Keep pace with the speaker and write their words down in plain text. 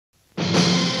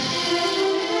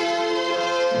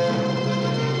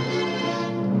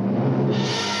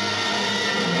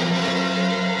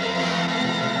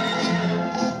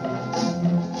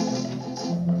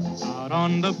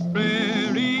the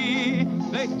prairie,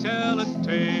 they tell a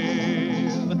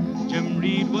tale. Jim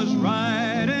Reed was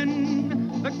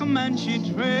riding the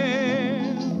Comanche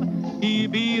trail. He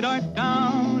beat Art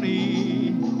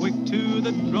Downey quick to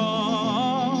the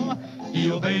draw.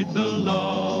 He obeyed the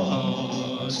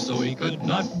law, so he could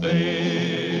not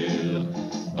fail.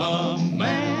 A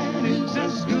man is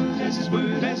as good as his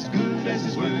word, as good as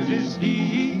his word is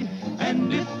he.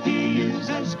 And if he is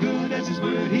as good as his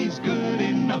word, he's good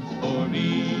enough for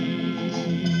me.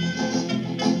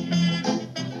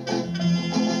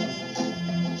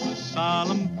 A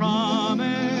solemn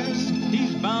promise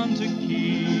he's bound to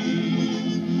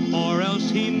keep, or else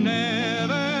he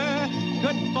never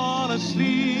could fall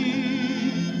asleep.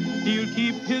 He'll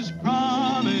keep his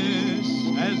promise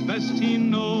as best he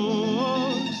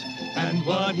knows, and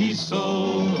what he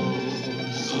sows,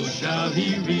 so shall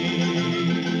he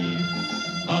reap.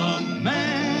 A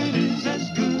man is as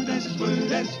good as his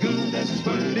word, as good as his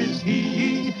word is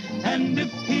he. And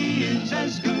if he is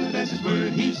as good as his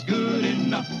word, he's good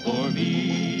enough for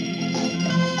me.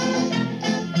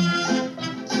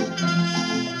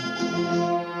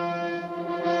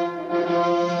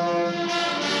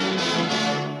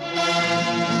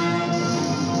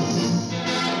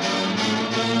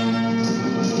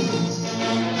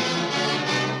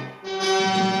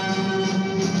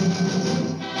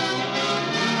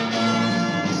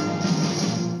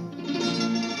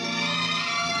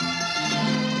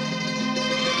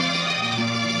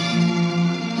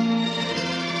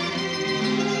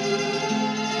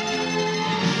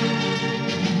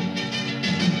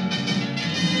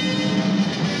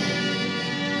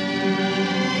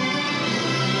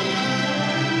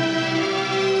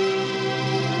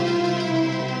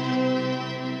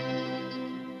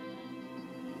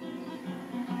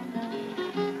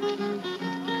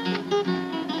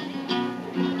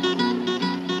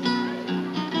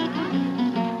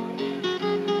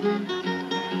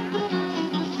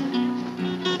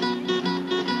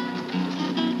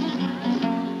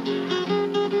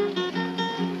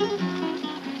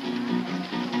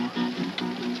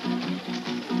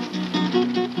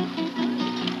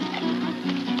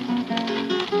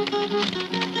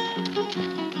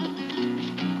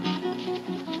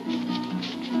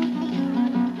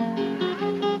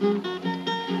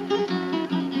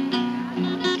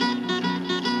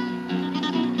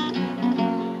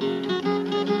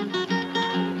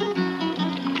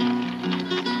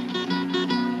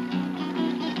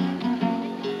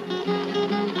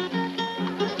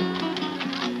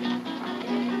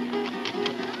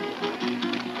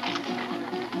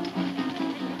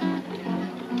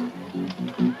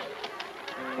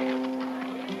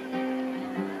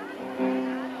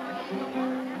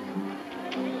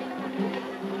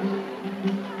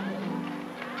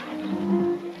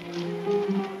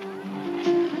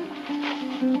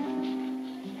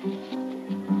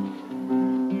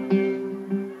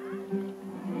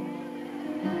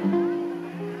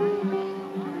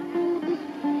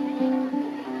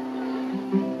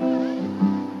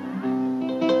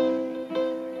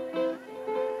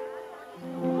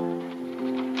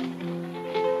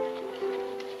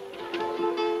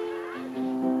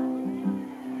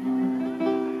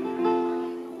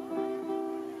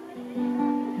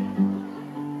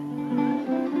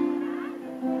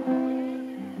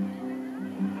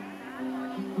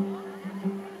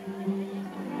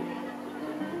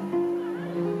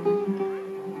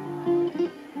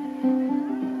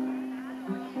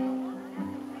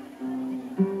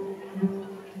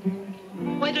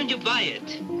 Why don't you buy it?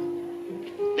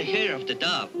 The hair of the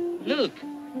dove. Look,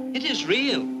 it is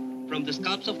real, from the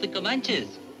scalps of the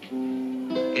Comanches.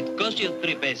 It cost you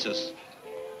 3 pesos.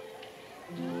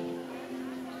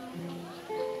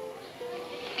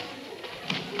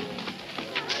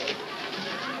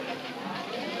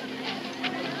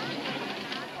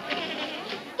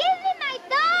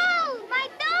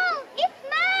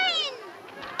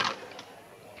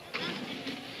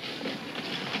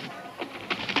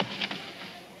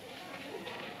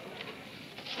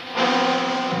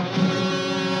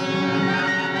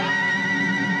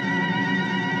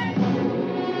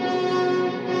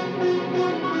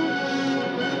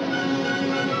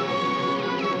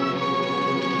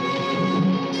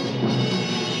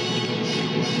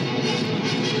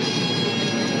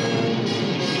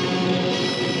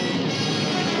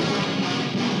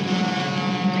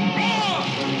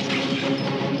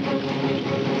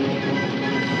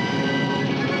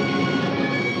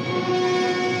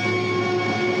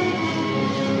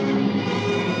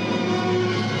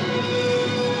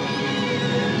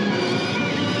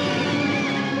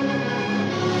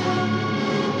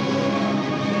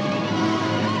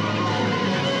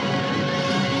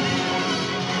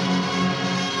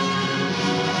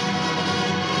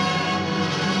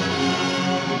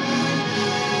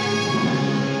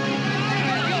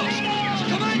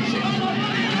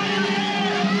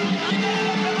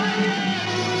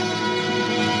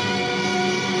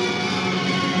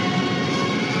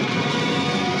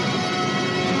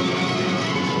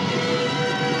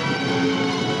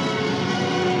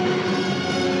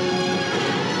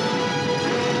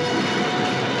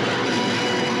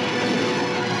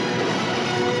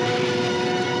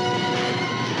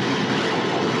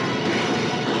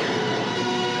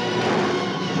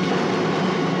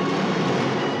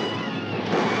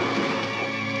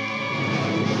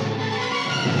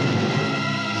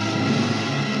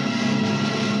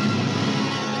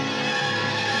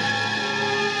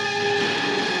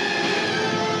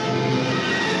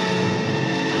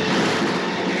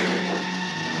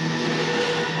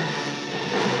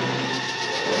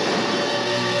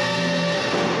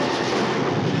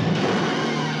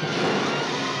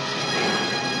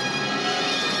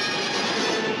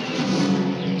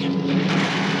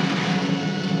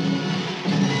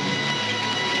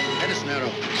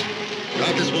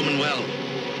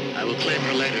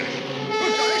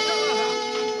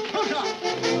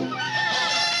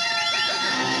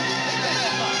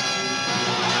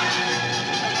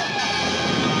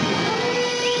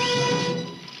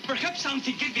 Perhaps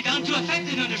something can be done to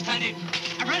effect an understanding.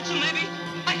 A ransom, maybe?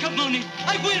 I have money.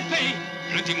 I will pay.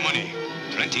 Plenty money,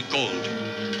 plenty gold,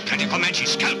 plenty Comanche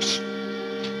scalps.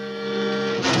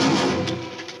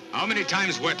 How many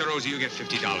times, Huerteros, do you get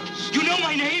 $50? You know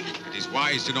my name? It is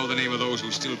wise to know the name of those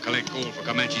who still collect gold for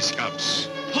Comanche scalps.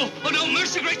 Oh no,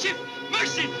 mercy, great chief!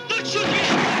 Mercy! Don't shoot me!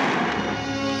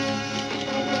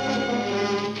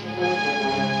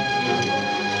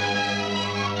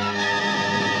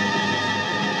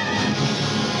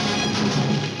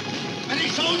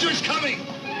 Soldiers coming!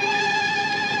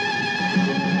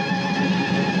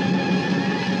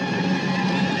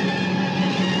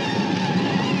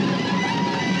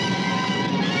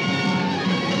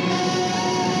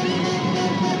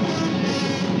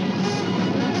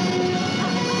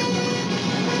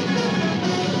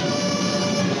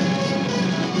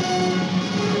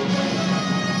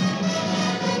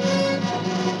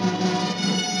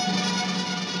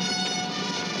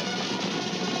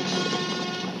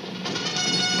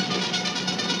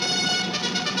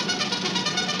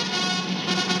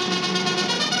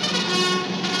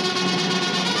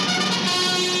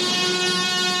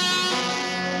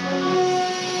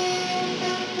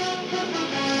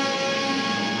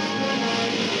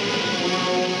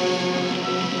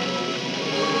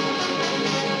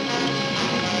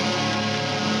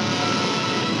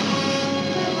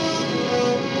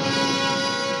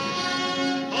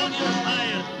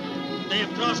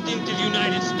 Into the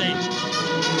United States.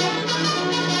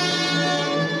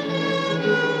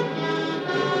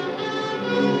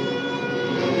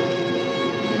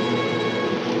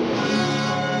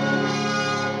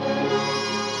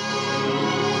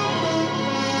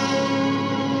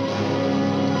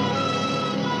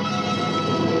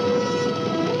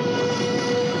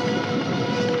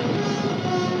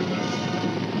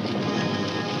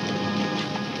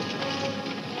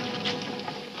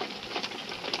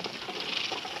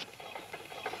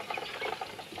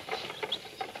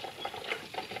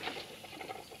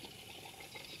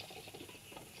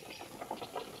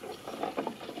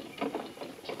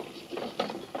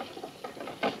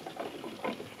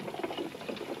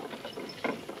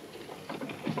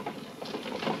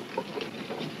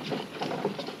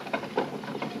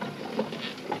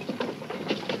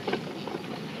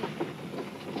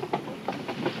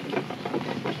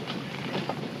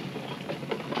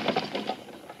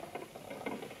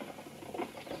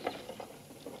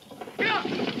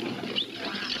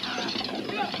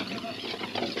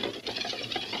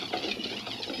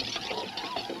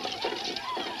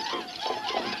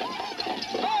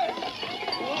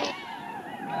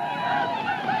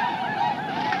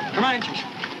 Comanches,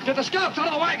 get the scalps out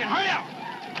of the wagon. Hurry up!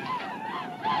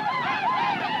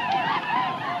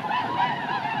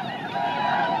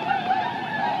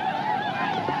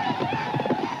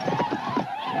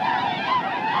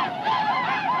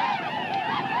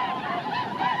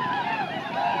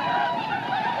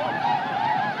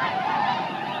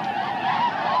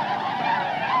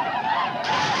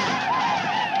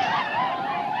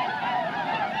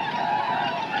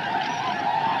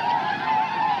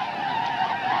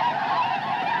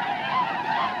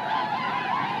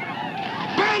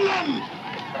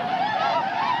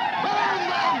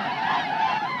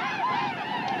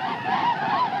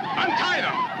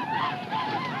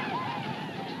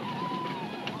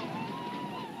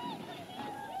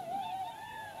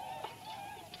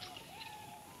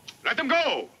 Let them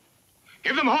go.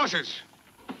 Give them horses.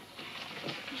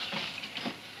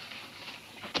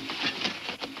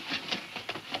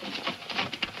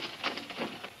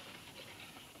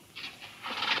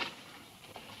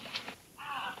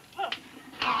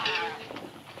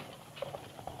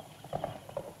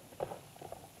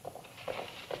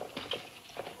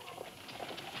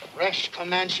 Fresh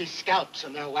Comanche scalps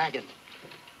in their wagon.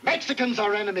 Mexicans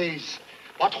are enemies,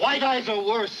 but white eyes are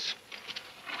worse.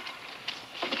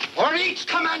 For each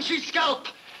Comanche scalp,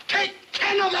 take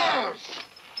 10 of theirs!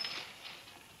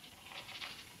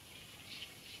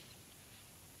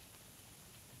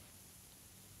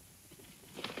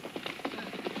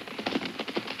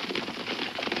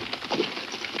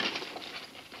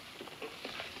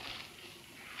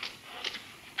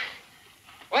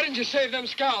 Why didn't you save them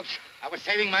scalps? I was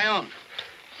saving my own.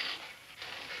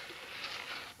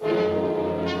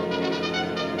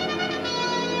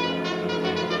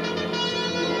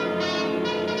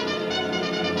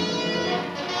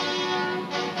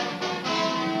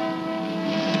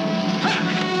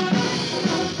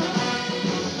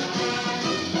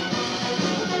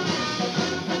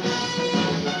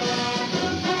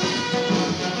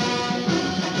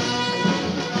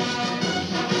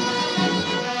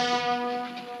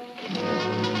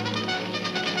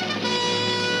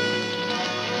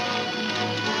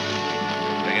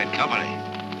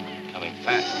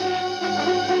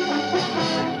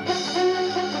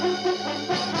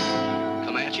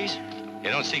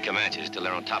 don't see Comanches till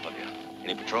they're on top of you.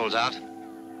 Any patrols out?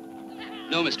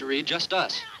 No, Mr. Reed, just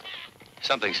us.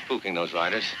 Something's spooking those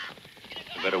riders.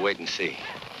 We better wait and see.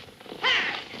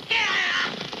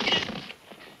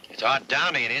 It's Art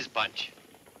Downey and his bunch.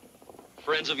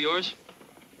 Friends of yours?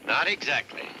 Not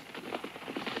exactly.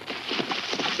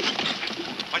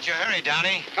 What's your hurry,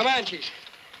 Downey? Comanches.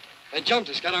 They jumped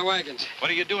us, got our wagons.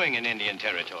 What are you doing in Indian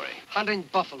territory? Hunting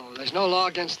buffalo. There's no law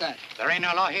against that. There ain't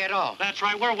no law here at all. That's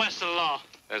right, we're west of the law.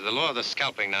 There's the law of the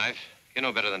scalping knife. You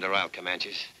know better than to rile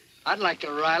Comanches. I'd like to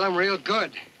rile them real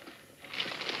good.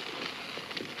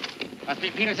 Must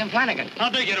be Peters and Flanagan.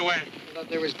 How'd they get away? I thought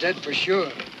they was dead for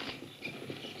sure.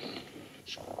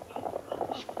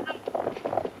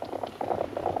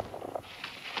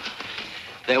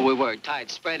 There we were,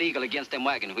 tied spread eagle against them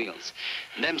wagon wheels.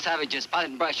 And them savages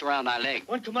spotted brush around our leg.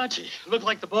 One Comanche. Looked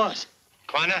like the boss.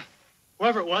 Quina?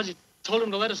 Whoever it was, he told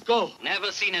him to let us go.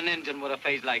 Never seen an Indian with a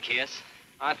face like his.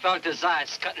 I felt his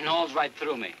eyes cutting holes right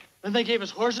through me. Then they gave us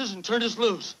horses and turned us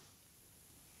loose.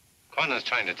 Quina's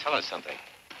trying to tell us something.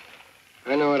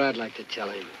 I know what I'd like to tell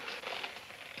him.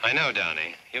 I know,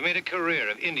 Downey. You made a career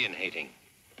of Indian hating.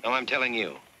 Now I'm telling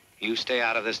you, you stay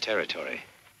out of this territory.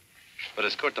 But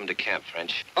escort them to camp,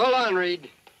 French. Hold on, Reed.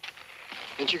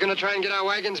 Ain't you gonna try and get our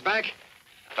wagons back?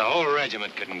 The whole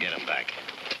regiment couldn't get them back.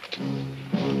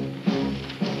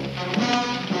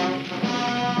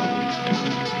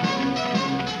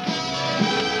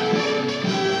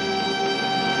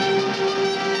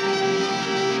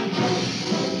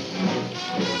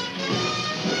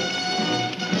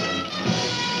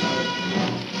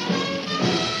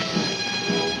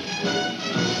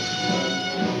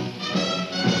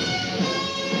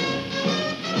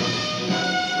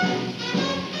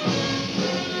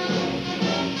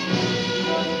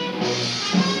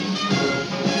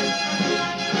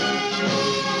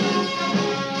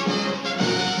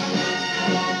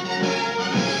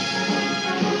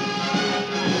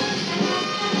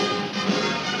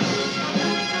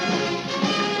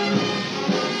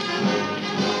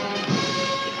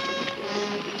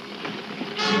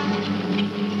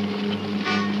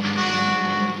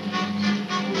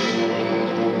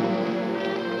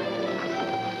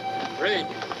 Reed.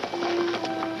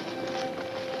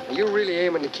 Are you really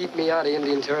aiming to keep me out of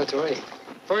Indian territory?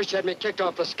 First you had me kicked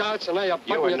off the scouts, and now you're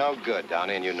You were no good,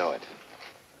 Downey, and you know it.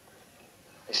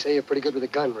 They say you're pretty good with a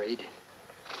gun, Reed.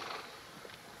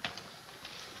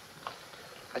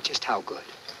 But just how good?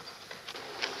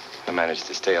 I managed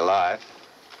to stay alive.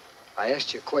 I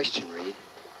asked you a question, Reed.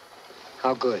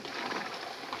 How good?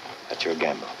 That's your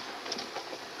gamble.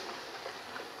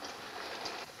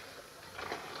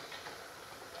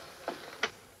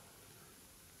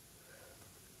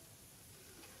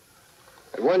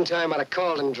 At one time, I'd have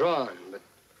called and drawn, but...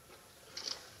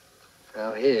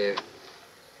 Now, here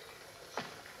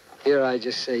I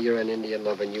just say you're an Indian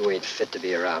lover and you ain't fit to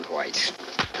be around whites.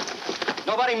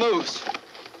 Nobody moves.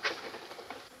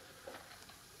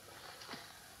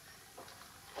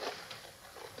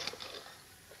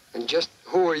 And just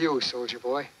who are you, soldier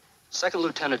boy? Second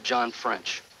Lieutenant John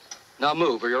French. Now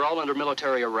move, or you're all under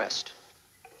military arrest.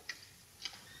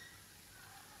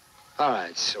 All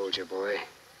right, soldier boy.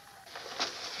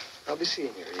 I'll be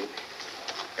seeing you, Reed.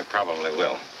 You probably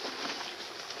will.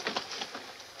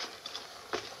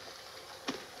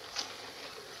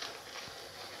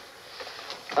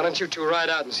 Why don't you two ride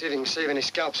out and see if you can save any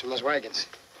scalps from those wagons?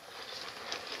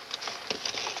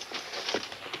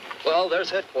 Well, there's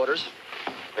headquarters.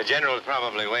 The general's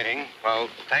probably waiting. Well,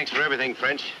 thanks for everything,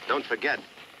 French. Don't forget,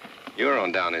 you're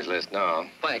on Downey's list now.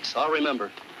 Thanks, I'll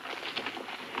remember.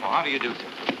 Well, how do you do,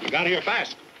 sir? You got here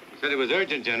fast. He said it was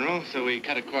urgent, General, so we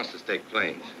cut across the State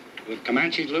Plains. With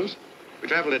Comanches loose? We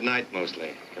traveled at night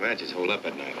mostly. Comanches hold up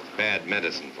at night. It's bad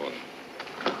medicine for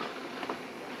them.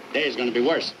 Day's gonna be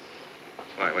worse.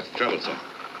 Why, what's the trouble, sir?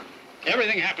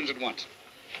 Everything happens at once.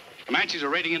 Comanches are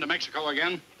raiding into Mexico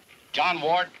again. John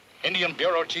Ward, Indian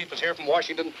Bureau Chief, is here from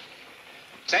Washington.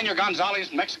 Senor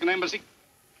Gonzalez, Mexican Embassy.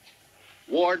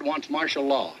 Ward wants martial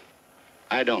law.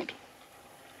 I don't.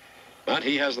 But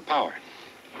he has the power.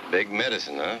 Big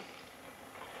medicine, huh?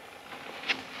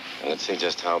 Well, let's see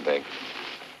just how big.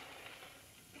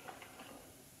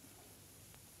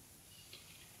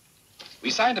 We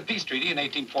signed a peace treaty in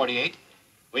 1848,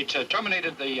 which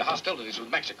terminated the hostilities with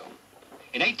Mexico.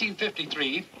 In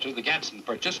 1853, through the Gadsden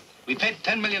Purchase, we paid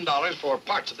 $10 million for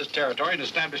parts of this territory and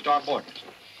established our borders.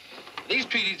 These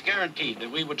treaties guaranteed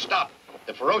that we would stop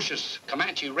the ferocious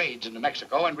Comanche raids into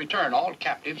Mexico and return all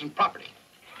captives and property.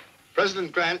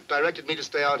 President Grant directed me to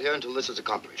stay out here until this is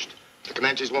accomplished. The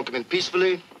Comanches won't come in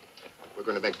peacefully. We're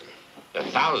going to make them. There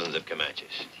are thousands of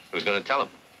Comanches. Who's going to tell them?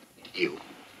 You.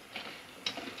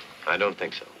 I don't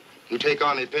think so. You take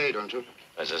Army pay, don't you?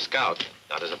 As a scout,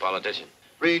 not as a politician.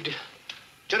 Reed,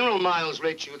 General Miles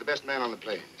rates you the best man on the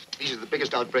plains. These are the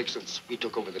biggest outbreaks since we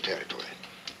took over the territory.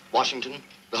 Washington,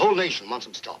 the whole nation wants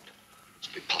them stopped. It's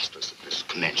preposterous that this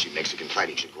Comanche-Mexican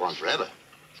fighting should go on forever.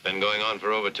 It's been going on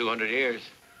for over 200 years.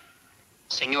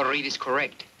 Senor Reed is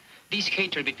correct. This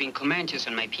hatred between Comanches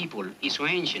and my people is so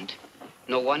ancient,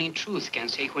 no one in truth can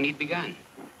say when it began.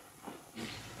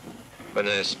 When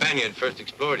the Spaniard first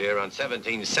explored here around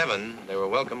 1707, they were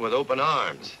welcomed with open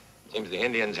arms. Seems the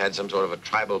Indians had some sort of a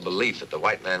tribal belief that the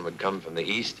white man would come from the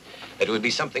east, that it would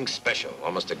be something special,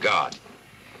 almost a god.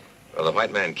 Well, the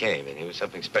white man came, and he was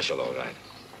something special, all right.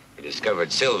 He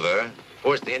discovered silver,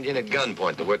 forced the Indian at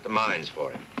gunpoint to work the mines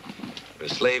for him. It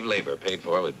was slave labor paid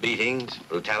for with beatings,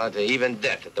 brutality, even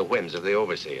death at the whims of the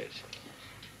overseers.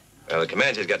 Well, the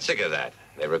Comanches got sick of that.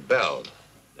 They rebelled.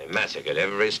 They massacred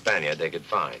every Spaniard they could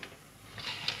find.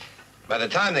 By the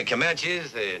time the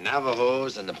Comanches, the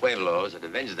Navajos, and the Pueblos had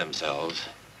avenged themselves,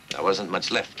 there wasn't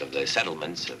much left of the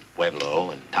settlements of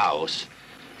Pueblo and Taos.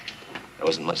 There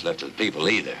wasn't much left of the people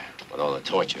either, with all the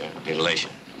torture and mutilation.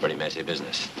 Pretty messy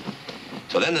business.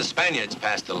 So then the Spaniards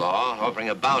passed a law offering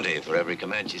a bounty for every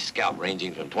Comanche scalp,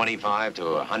 ranging from $25 to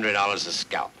 $100 a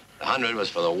scalp. The 100 was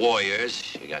for the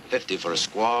warriors. You got 50 for a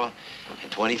squaw,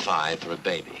 and 25 for a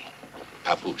baby.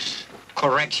 Papoose.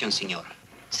 Correction, senor.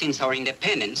 Since our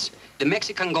independence, the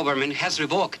Mexican government has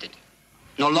revoked it.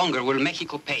 No longer will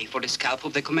Mexico pay for the scalp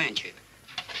of the Comanche.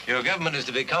 Your government is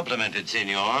to be complimented,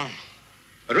 senor.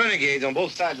 But renegades on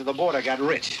both sides of the border got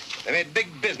rich. They made big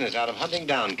business out of hunting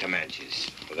down Comanches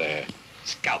for their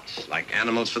scalps, like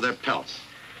animals for their pelts.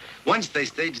 Once they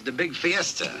staged a big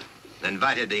fiesta and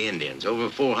invited the Indians. Over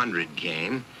 400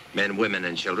 came, men, women,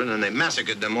 and children, and they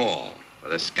massacred them all for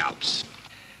their scalps.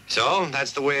 So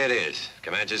that's the way it is.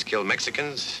 Comanches kill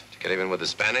Mexicans to get even with the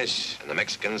Spanish, and the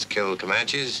Mexicans kill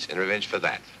Comanches in revenge for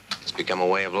that. It's become a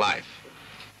way of life.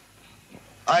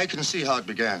 I can see how it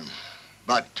began,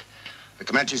 but the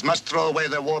Comanches must throw away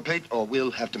their war paint, or we'll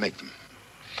have to make them.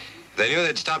 If they knew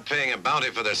they'd stop paying a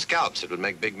bounty for their scalps, it would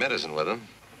make big medicine with them.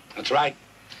 That's right.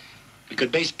 We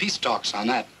could base peace talks on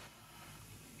that.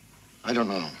 I don't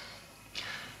know.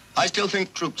 I still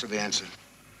think troops are the answer.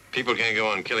 People can't go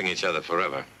on killing each other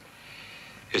forever.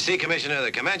 You see, Commissioner,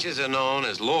 the Comanches are known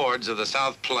as lords of the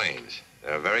South Plains.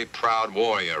 They're a very proud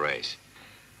warrior race.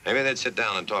 Maybe they'd sit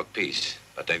down and talk peace,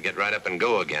 but they'd get right up and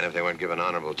go again if they weren't given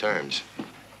honorable terms.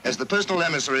 As the personal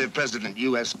emissary of President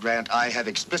U.S. Grant, I have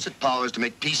explicit powers to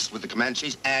make peace with the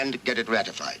Comanches and get it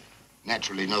ratified.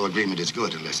 Naturally, no agreement is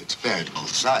good unless it's fair to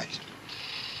both sides.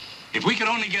 If we could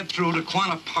only get through to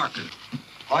Quanah Parker.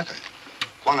 Parker?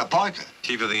 Quanah Parker?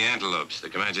 Chief of the Antelopes, the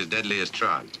Comanches' deadliest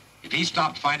tribe. If he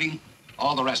stopped fighting,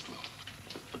 all the rest will.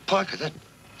 But Parker,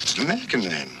 that's an American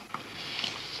name.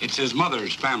 It's his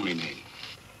mother's family name.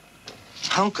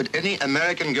 How could any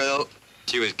American girl...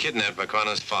 She was kidnapped by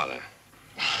Quanah's father.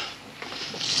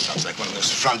 Sounds like one of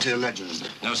those frontier legends.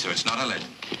 No, sir, it's not a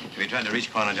legend. Have you tried to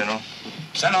reach Quanah, General?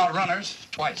 Sent out runners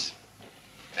twice.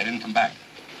 They didn't come back.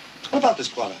 What about this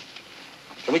Quanah?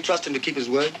 Can we trust him to keep his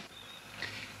word?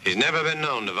 He's never been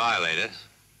known to violate it.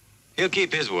 He'll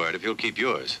keep his word if you'll keep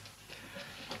yours.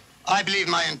 I believe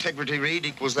my integrity, Reed,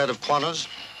 equals that of Quanah's.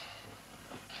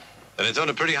 Then it's on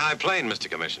a pretty high plane, Mr.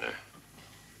 Commissioner.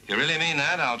 If you really mean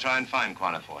that, I'll try and find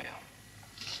Quanah for you.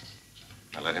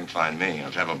 I'll let him find me.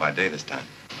 I'll travel by day this time.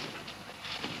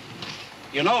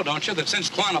 You know, don't you, that since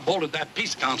Quanah bolted that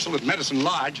peace council at Medicine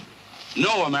Lodge,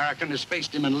 no American has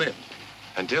faced him and lived.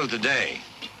 Until today,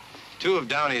 2 of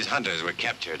Downey's hunters were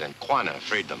captured and Quanah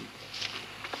freed them.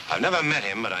 I've never met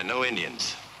him, but I know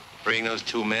Indians. Freeing those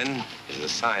 2 men is a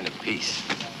sign of peace.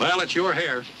 Well, it's your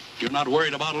hair. You're not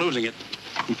worried about losing it.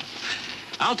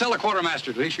 I'll tell the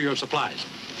quartermaster to issue your supplies.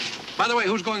 By the way,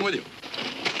 who's going with you?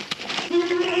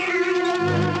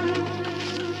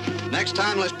 Next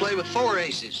time, let's play with 4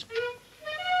 aces.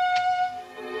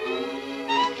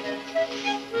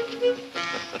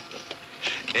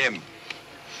 Him.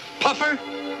 Puffer?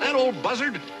 That old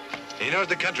buzzard? He knows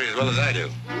the country as well as I do.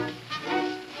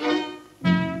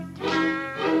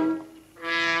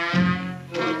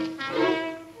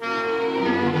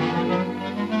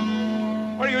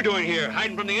 What are you doing here,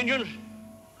 hiding from the Indians?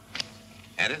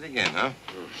 At it again, huh?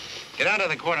 Get out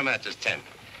of the quartermaster's tent.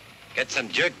 Get some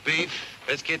jerk beef,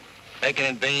 biscuit, bacon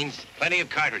and beans, plenty of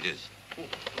cartridges.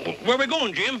 Where are we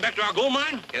going, Jim? Back to our gold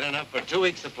mine? Get enough for 2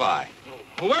 weeks' supply.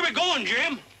 Where are we going,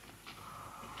 Jim?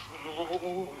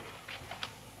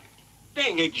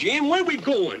 Dang it, Jim, where are we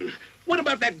going? What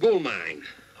about that gold mine?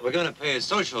 We're going to pay a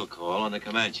social call on the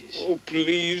Comanches. Oh,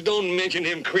 please, don't mention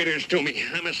them critters to me.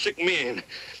 I'm a sick man.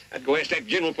 I'd go ask that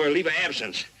general for a leave of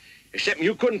absence. Except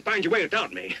you couldn't find your way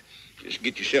without me. Just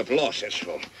get yourself lost, that's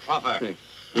all. Papa,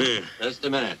 just a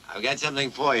minute. I've got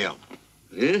something for you.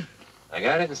 Yeah? I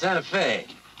got it in Santa Fe.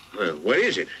 Well, what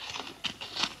is it?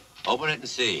 Open it and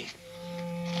see.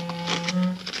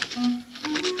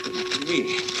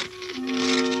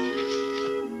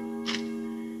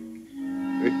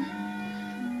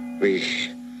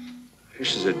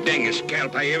 This is the dangest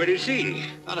scalp I ever did see.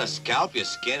 Not a scalp, you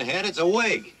skinhead. It's a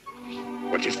wig.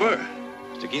 What's it for?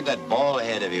 To keep that bald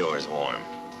head of yours warm.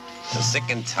 I'm sick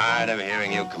and tired of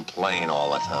hearing you complain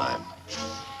all the time.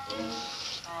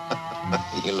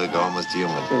 You look almost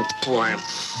human. Boy.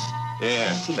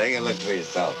 Yeah, take a look for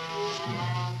yourself.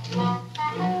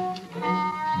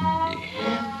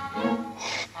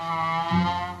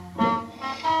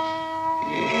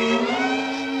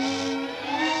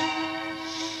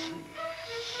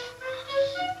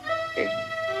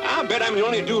 I bet I'm the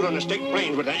only dude on the state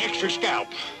plains with an extra scalp.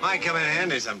 Might come in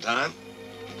handy sometime.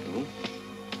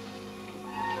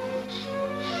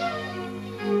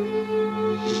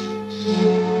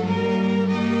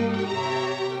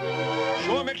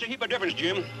 Sure makes a heap of difference,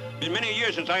 Jim. Been many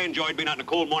years since I enjoyed being out in the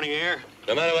cold morning air.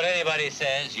 No matter what anybody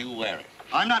says, you wear it.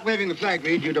 I'm not waving the flag,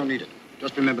 Reed. You don't need it.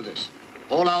 Just remember this.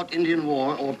 All-out Indian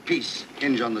war or peace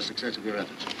hinge on the success of your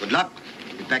efforts. Good luck.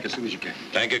 Get back as soon as you can.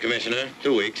 Thank you, Commissioner.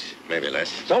 2 weeks, maybe less.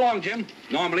 So long, Jim.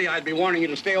 Normally, I'd be warning you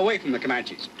to stay away from the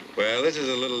Comanches. Well, this is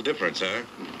a little different, sir.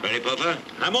 Ready, Puffer?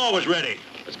 I'm always ready.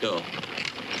 Let's go.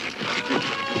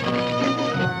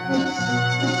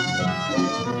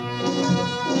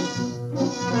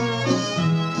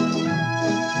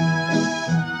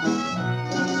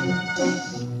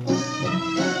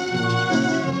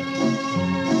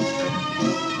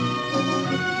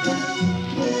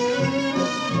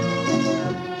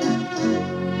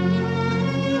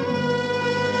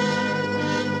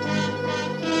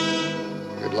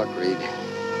 Good luck, Reed.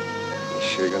 You're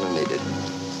sure gonna need it.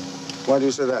 Why do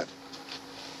you say that?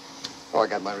 Oh, I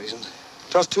got my reasons.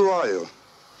 Just who are you?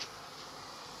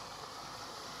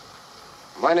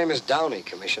 My name is Downey,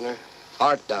 Commissioner.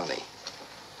 Art Downey.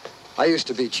 I used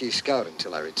to be chief scout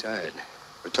until I retired.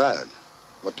 Retired?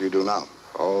 What do you do now?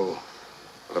 Oh,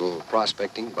 a little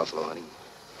prospecting, buffalo hunting.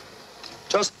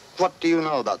 Just what do you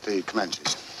know about the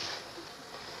Comanches?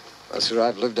 Well, sir,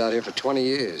 I've lived out here for 20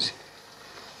 years.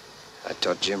 I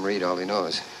taught Jim Reed all he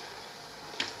knows.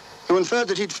 You inferred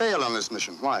that he'd fail on this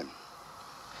mission. Why?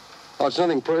 Oh, it's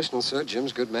nothing personal, sir.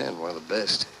 Jim's a good man, one of the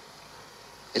best.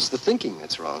 It's the thinking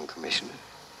that's wrong, Commissioner.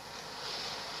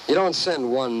 You don't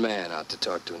send one man out to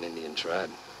talk to an Indian tribe.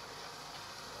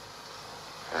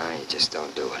 You just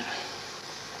don't do it.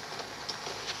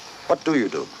 What do you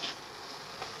do?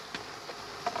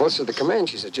 Well, sir, the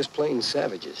Comanches are just plain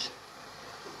savages.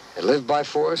 They live by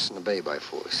force and obey by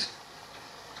force.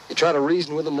 You try to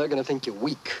reason with them, they're going to think you're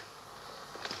weak.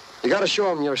 You got to show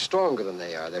them you're stronger than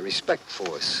they are. They respect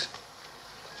force.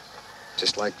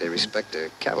 Just like they respect a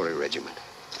cavalry regiment.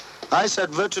 I said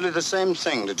virtually the same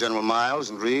thing to General Miles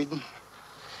and Reed.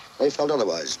 They felt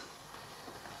otherwise.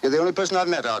 You're the only person I've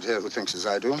met out here who thinks as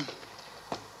I do.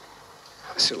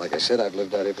 Sir, like I said, I've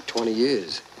lived out here for 20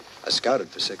 years. I scouted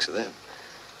for 6 of them.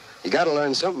 You got to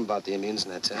learn something about the Indians,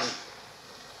 and that's how.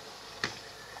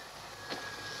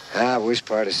 The worst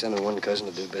part is sending one cousin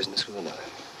to do business with another.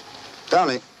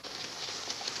 Downey,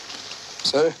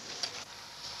 Sir?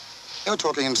 you're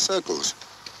talking in circles.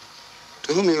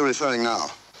 To whom are you referring now?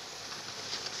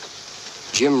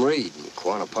 Jim Reed and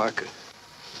Quanah Parker.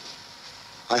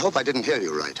 I hope I didn't hear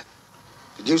you right.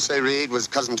 Did you say Reed was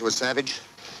cousin to a savage?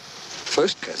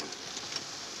 First cousin.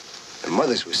 Their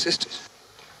mothers were sisters.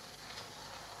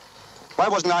 Why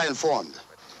wasn't I informed?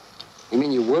 You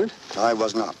mean you weren't? I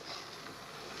was not.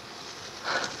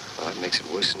 Well, that makes it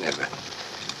worse than ever.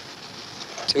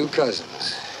 2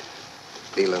 cousins.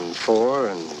 Dealing for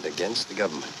and against the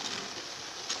government.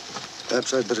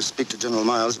 Perhaps I'd better speak to General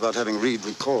Miles about having Reed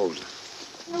recalled.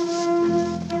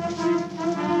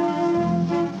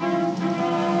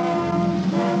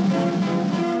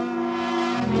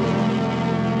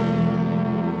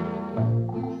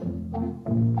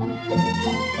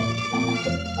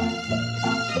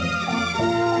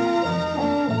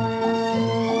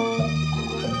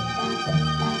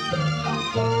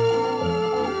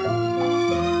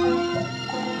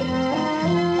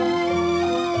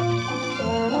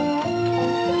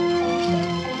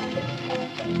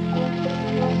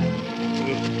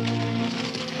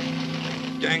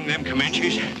 Dang them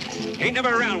Comanches. Ain't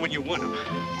never around when you want them.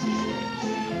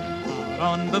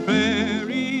 On the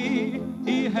prairie,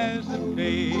 he has a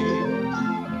day.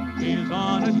 He's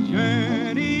on a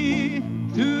journey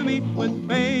to meet with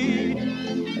fate.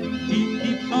 He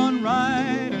keeps on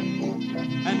riding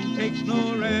and takes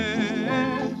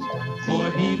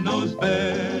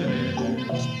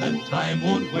time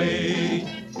won't wait.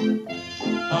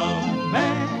 A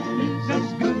man is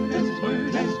as good as his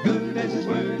word, as good as his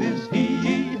word is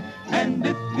he. And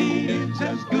if he is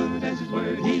as good as his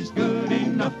word, he's good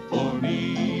enough for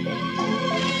me.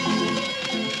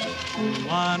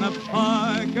 Juana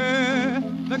Parker,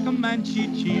 the Comanche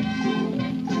chief,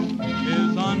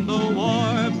 is on the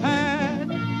warpath,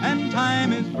 and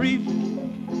time is brief.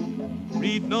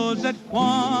 Reed knows that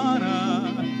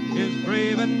Juana is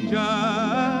brave and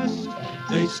just.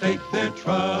 They stake their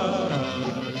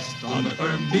trust on a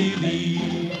firm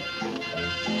belief.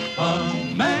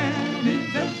 A man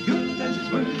is as good as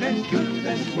his word, as good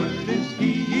as his word is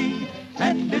he.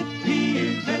 And if he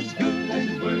is as good as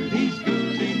his word, he's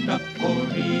good enough for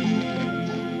me.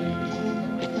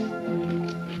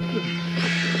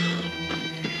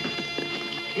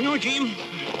 You know, Jim,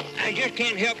 I just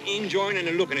can't help enjoying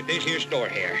and looking at this here store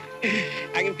here.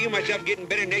 I can feel myself getting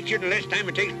better natured the less time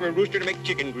it takes for a rooster to make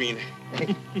chicken green.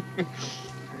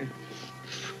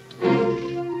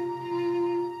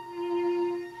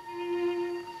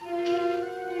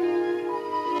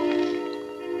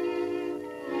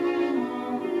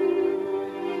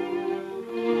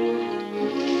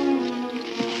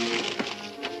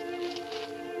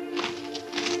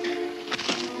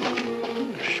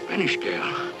 Spanish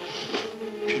gal.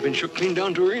 She's been shook clean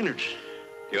down to her innards.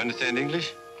 You understand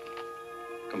English?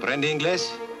 Comprende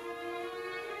inglés?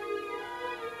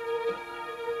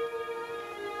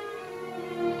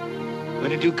 Where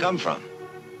did you come from?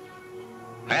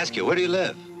 I ask you, where do you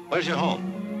live? Where's your home?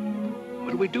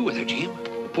 What do we do with her, Jim?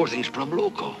 The poor thing's plumb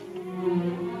loco.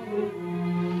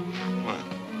 What?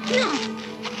 No!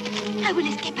 I will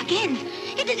escape again.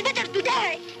 It is better to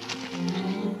die.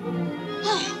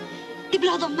 Oh, the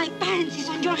blood of my parents is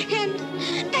on your hand.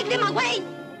 Take them away.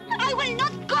 I will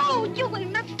not go. You will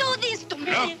not do this to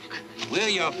me. Look, we're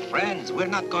your friends. We're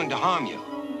not going to harm you.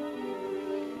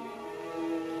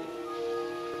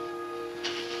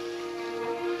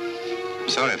 I'm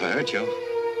sorry if I hurt you.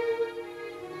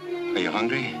 Are you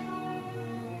hungry?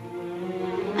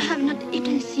 I have not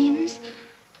eaten since.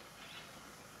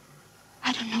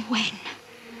 I don't know when.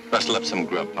 Rustle up some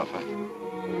grub, Papa.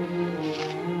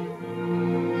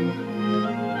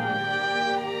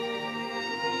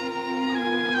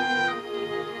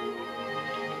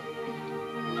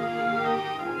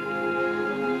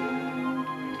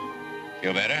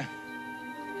 Feel better?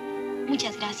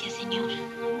 Muchas gracias, señor.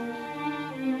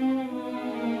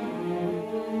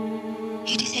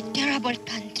 It is a terrible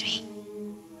country.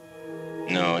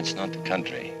 No, it's not the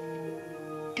country.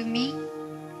 To me,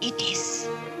 it is.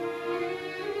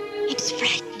 It's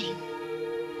frightening.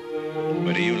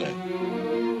 Where do you live?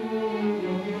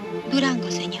 Durango,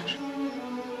 señor.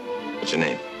 What's your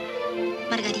name?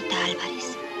 Margarita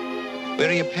Alvarez. Where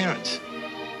are your parents?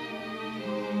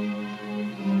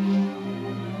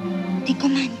 The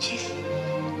Comanches.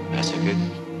 Massacred?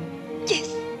 Yes.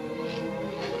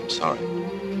 I'm sorry.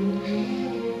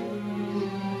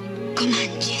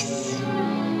 Comanches.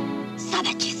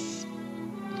 Savages.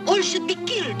 All should be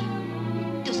killed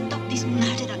to stop this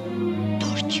murder and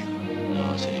torture.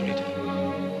 No, señorita.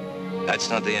 That's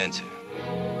not the answer.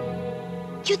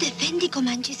 You defend the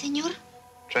Comanches, senor?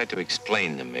 Try to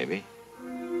explain them, maybe.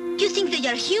 You think they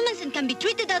are humans and can be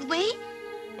treated that way?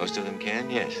 Most of them can,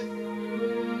 yes.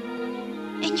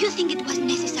 And you think it was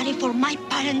necessary for my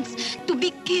parents to be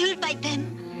killed by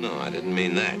them? No, I didn't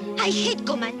mean that. I hate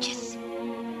Comanches.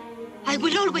 I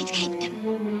will always hate them.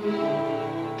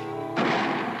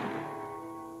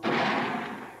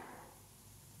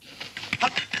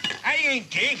 I ain't,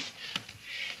 Dave.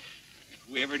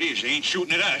 Whoever it is, they ain't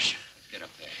shooting at us. Get up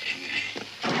there.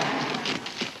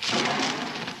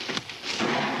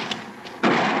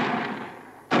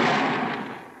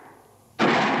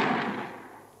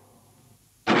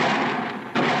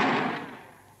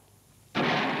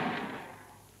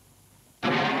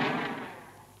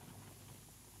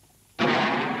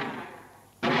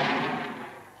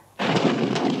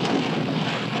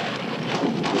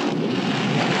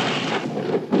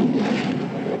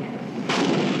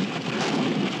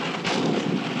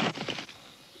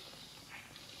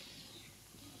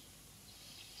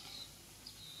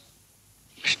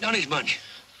 Donnie's bunch.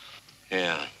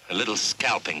 Yeah, a little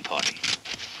scalping party.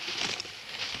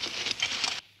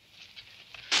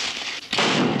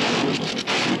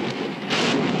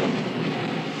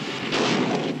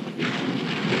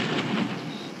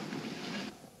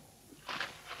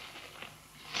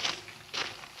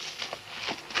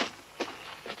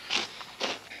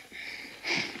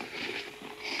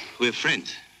 We're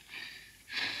friends.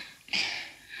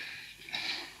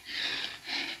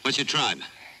 What's your tribe?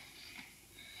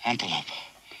 Antelope.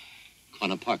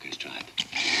 Juana Parker's tribe.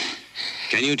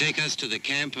 Can you take us to the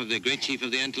camp of the great chief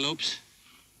of the Antelopes?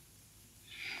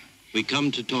 We come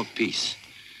to talk peace.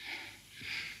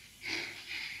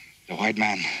 The white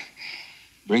man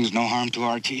brings no harm to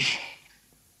our chief.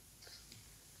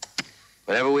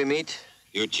 Whenever we meet,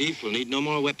 your chief will need no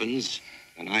more weapons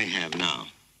than I have now.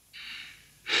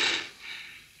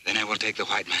 Then I will take the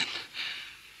white man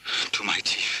to my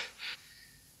chief.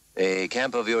 The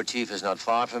camp of your chief is not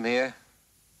far from here.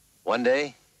 1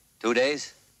 day? 2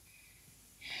 days?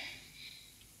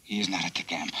 He is not at the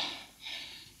camp.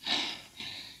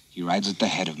 He rides at the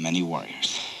head of many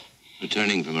warriors.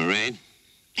 Returning from a raid?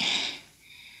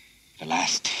 The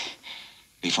last,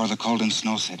 before the cold and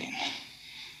snow set in.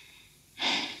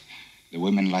 The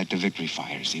women light the victory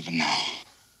fires even now.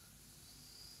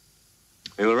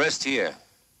 We will rest here.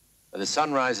 When the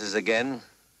sun rises again,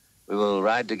 we will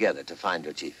ride together to find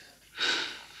your chief.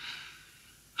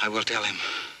 I will tell him,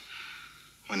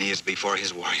 when he is before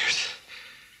his warriors,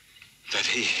 that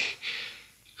he...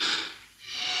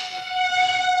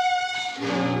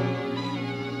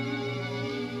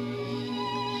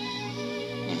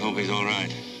 I hope he's all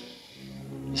right.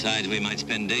 Besides, we might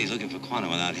spend days looking for Quanah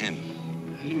without him.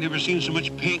 I ain't never seen so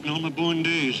much paint in all my born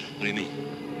days. What do you mean?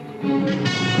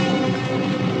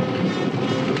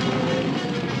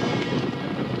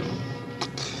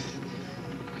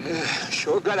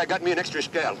 Sure glad I got me an extra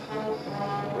scalp.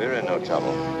 We're in no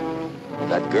trouble.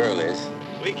 That girl is.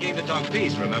 We came to talk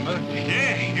peace, remember?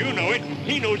 Yeah, you know it, and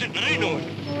he knows it, and I know it.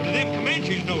 But do them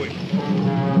Comanches know it?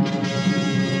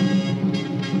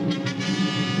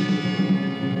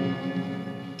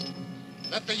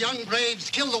 Let the young braves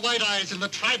kill the White Eyes in the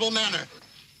tribal manner.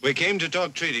 We came to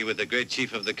talk treaty with the great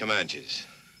chief of the Comanches.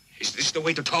 Is this the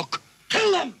way to talk?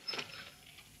 Kill them!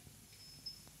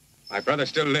 My brother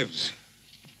still lives.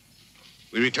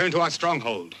 We return to our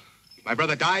stronghold. If my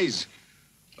brother dies,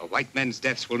 the white men's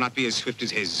deaths will not be as swift as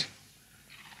his.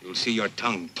 You'll see your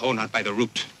tongue torn out by the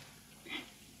root.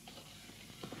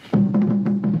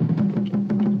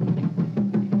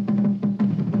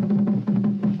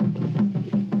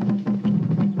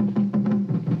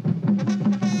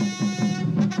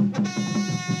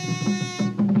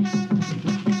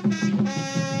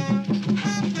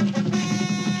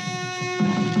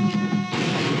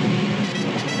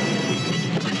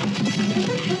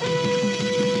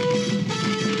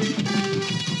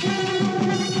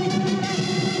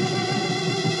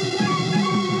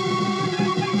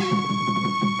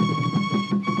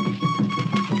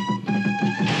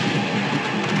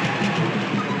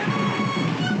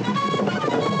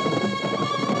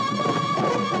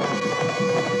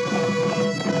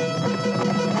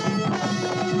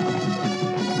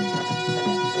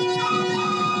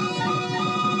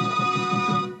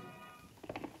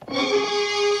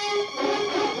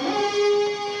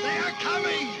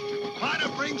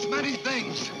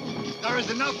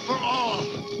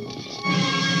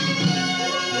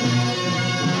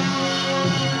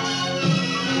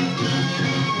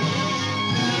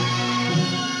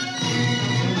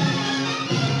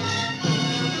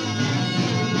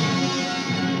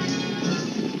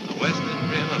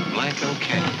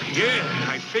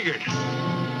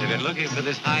 Looking for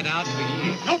this hideout for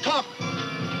years. No talk!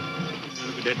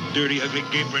 Look at that dirty, ugly,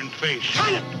 gapering face.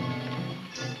 Silent!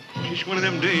 Just one of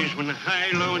them days when the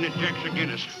high, low, and the jacks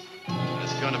against us.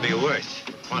 It's going to be worse.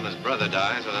 Quanah's brother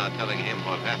dies without telling him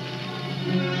what happened.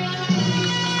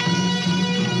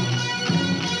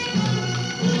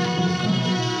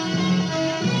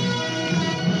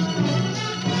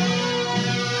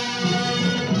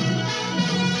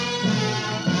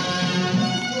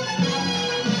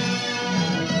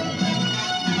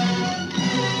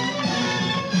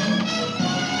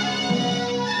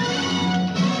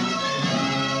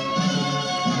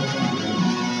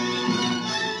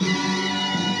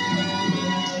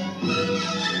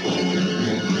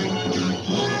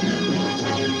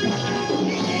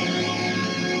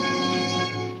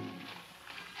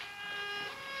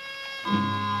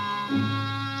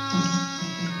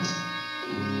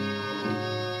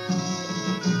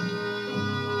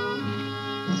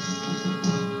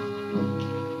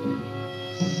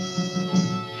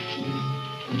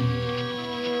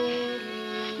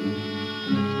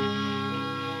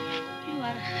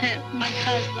 My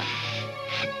husband.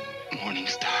 Morning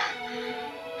Star.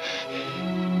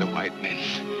 The white men.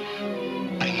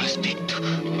 I must speak to.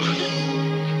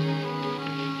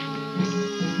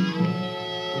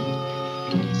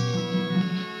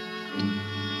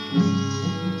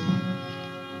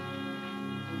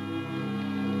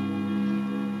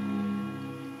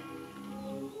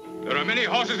 There are many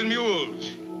horses and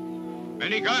mules,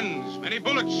 many guns, many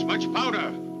bullets, much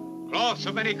powder, cloths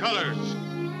of many colors.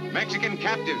 Mexican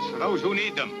captives for those who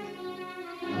need them.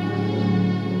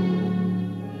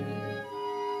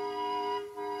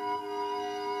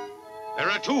 There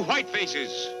are 2 white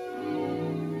faces.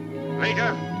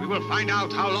 Later, we will find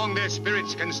out how long their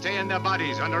spirits can stay in their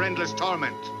bodies under endless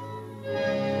torment.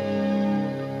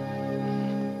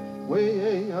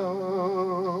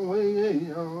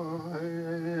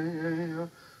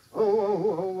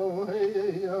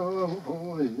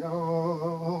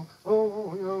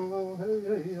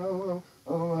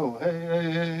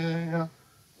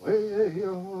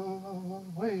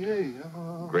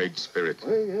 Great Spirit,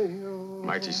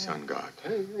 mighty Sun God,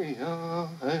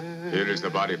 here is the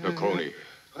body of Nakoni.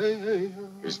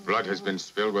 His blood has been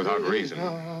spilled without reason.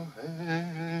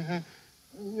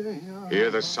 Hear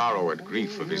the sorrow and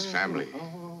grief of his family.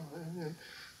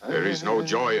 There is no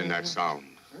joy in that sound.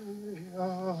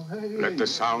 Let the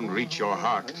sound reach your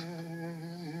heart.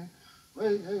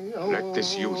 Let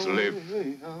this youth live.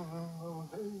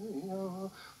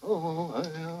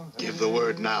 Give the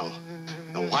word now.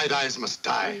 The White Eyes must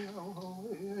die.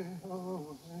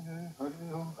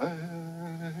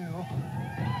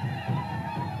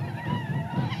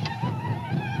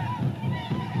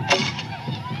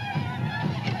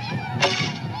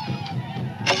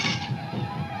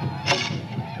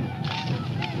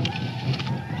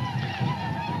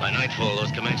 By nightfall,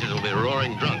 those Comanches will be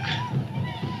roaring drunk.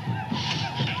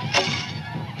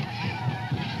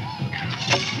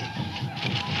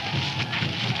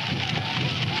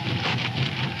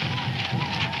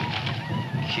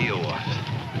 Kiowa.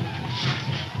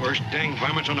 Worst dang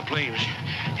varmints on the plains.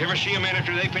 You ever see a man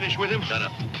after they finish with him? Shut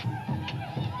up.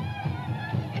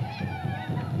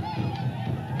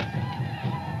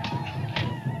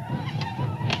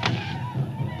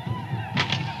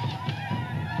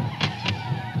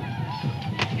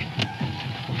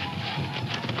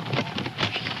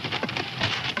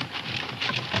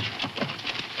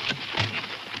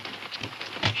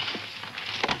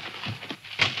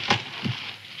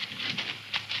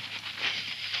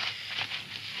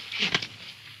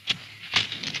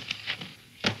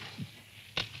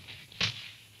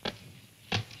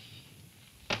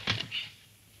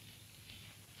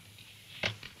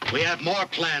 We have more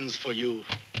plans for you.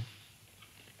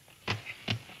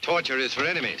 Torture is for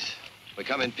enemies. We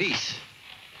come in peace.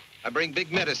 I bring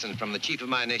big medicine from the chief of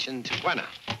my nation to Quana.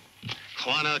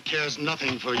 Quana cares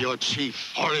nothing for your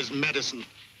chief or his medicine.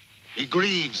 He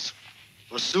grieves,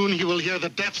 for soon he will hear the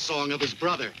death song of his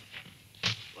brother.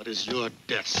 What is your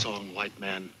death song, white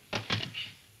man?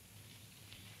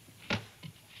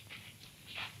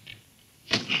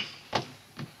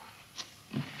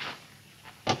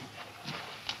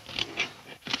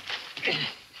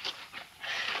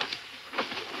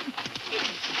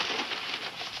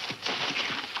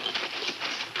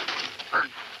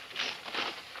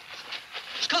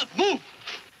 Move!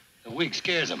 The wig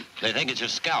scares them. They think it's your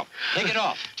scalp. Take it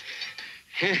off.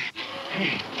 Has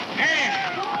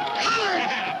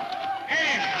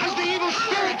the evil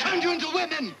spirit turned you into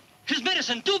women? His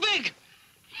medicine too big.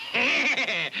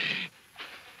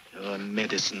 Your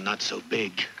medicine not so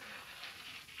big.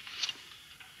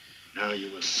 Now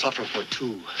you will suffer for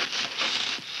 2.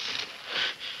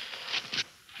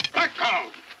 Back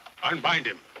down! Unbind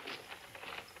him.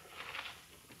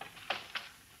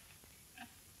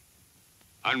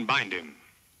 Unbind him.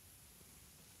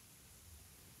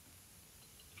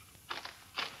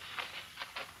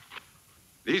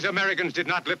 These Americans did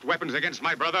not lift weapons against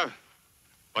my brother,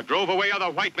 but drove away other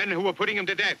white men who were putting him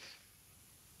to death.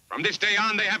 From this day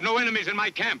on, they have no enemies in my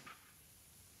camp.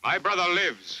 My brother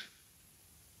lives.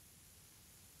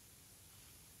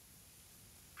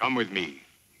 Come with me.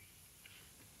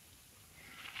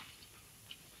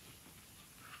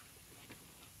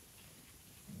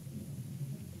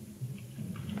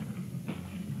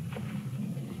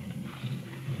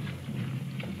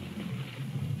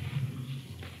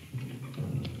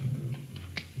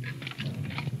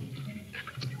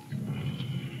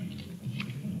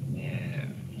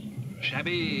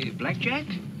 Sabby blackjack?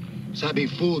 Sabby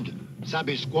food,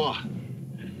 sabby squaw.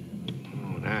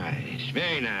 Oh, nice.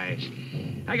 Very nice.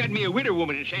 I got me a widow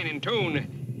woman in San Antone.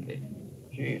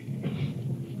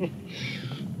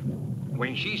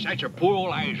 When she sets her poor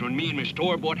old eyes on me and my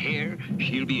store-bought hair,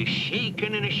 she'll be a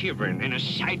shaking and a shivering and a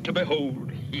sight to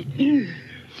behold.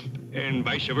 And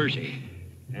vice versa.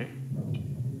 Huh?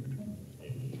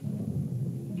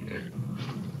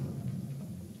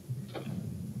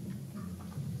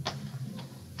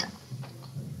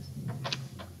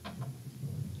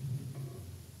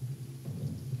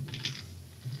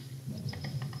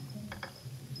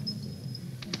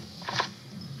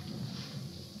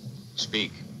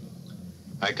 Speak.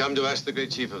 I come to ask the great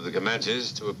chief of the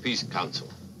Comanches to a peace council.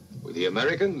 With the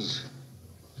Americans?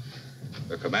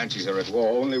 The Comanches are at war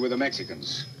only with the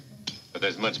Mexicans. But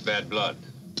there's much bad blood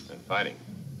and fighting.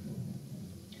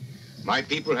 My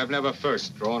people have never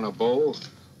first drawn a bow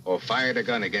or fired a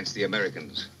gun against the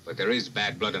Americans, but there is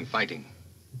bad blood and fighting.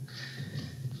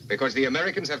 Because the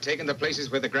Americans have taken the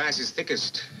places where the grass is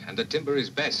thickest and the timber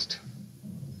is best.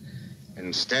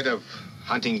 Instead of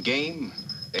hunting game,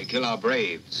 they kill our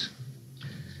braves.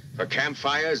 For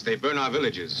campfires, they burn our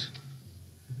villages.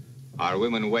 Our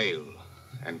women wail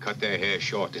and cut their hair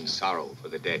short in sorrow for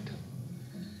the dead.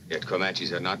 Yet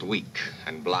Comanches are not weak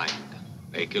and blind.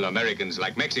 They kill Americans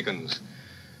like Mexicans.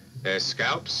 Their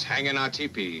scalps hang in our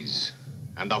teepees,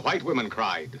 and the white women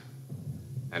cried,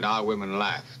 and our women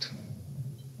laughed.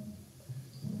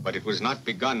 But it was not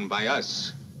begun by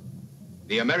us.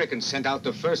 The Americans sent out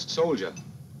the first soldier.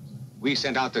 We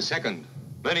sent out the second.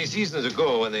 Many seasons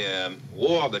ago, when the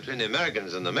war between the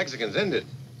Americans and the Mexicans ended,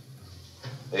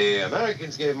 the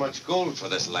Americans gave much gold for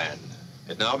this land.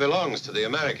 It now belongs to the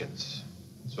Americans.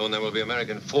 Soon there will be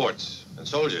American forts and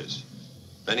soldiers.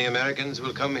 Many Americans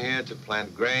will come here to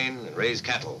plant grain and raise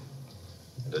cattle,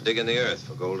 and to dig in the earth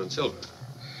for gold and silver.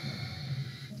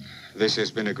 This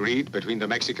has been agreed between the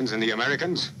Mexicans and the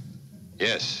Americans?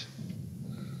 Yes.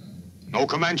 No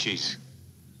Comanches.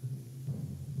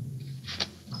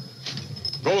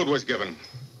 Gold was given.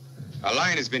 A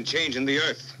line has been changed in the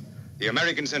earth. The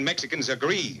Americans and Mexicans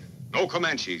agree. No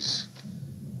Comanches.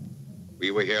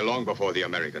 We were here long before the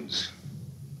Americans.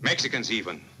 Mexicans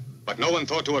even. But no one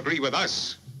thought to agree with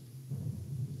us.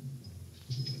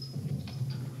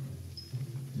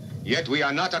 Yet we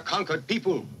are not a conquered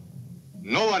people.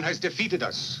 No one has defeated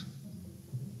us.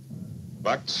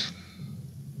 But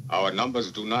our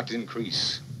numbers do not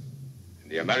increase.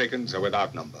 And the Americans are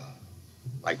without number,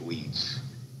 like weeds,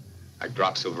 like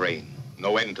drops of rain.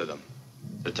 No end to them.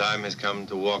 The time has come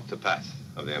to walk the path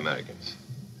of the Americans.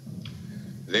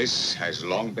 This has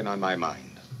long been on my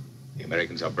mind. The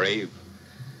Americans are brave.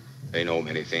 They know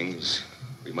many things.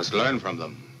 We must learn from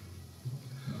them,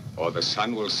 or the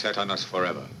sun will set on us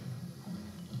forever.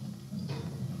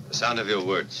 The sound of your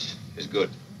words is good.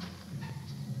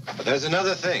 But there's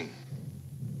another thing.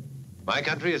 My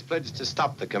country has pledged to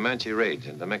stop the Comanche raids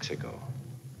into Mexico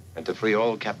and to free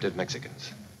all captive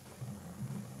Mexicans.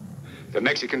 The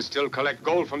Mexicans still collect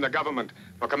gold from the government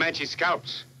for Comanche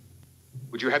scalps.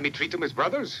 Would you have me treat them as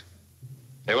brothers?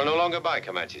 They will no longer buy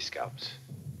Comanche scalps.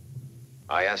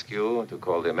 I ask you to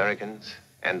call the Americans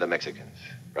and the Mexicans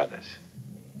brothers.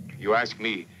 You ask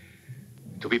me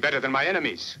to be better than my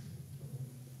enemies.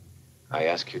 I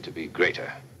ask you to be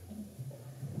greater.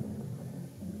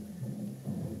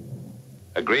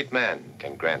 A great man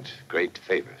can grant great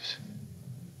favors.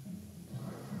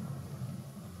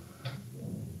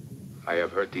 I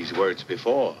have heard these words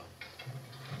before.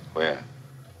 Where?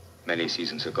 Many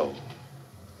seasons ago.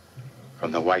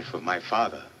 From the wife of my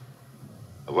father.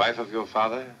 The wife of your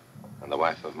father and the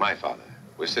wife of my father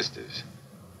were sisters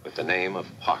with the name of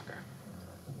Parker.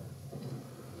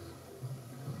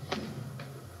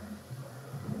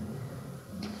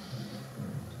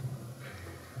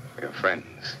 We are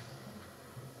friends.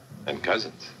 And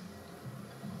cousins.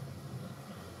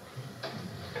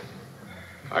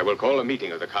 I will call a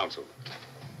meeting of the council.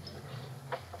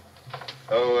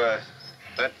 Oh,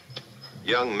 that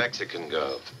young Mexican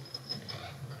girl.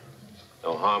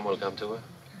 No harm will come to her?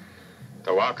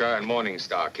 Tawaka and Morning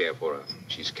Star care for her.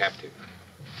 She's captive.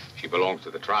 She belongs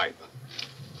to the tribe.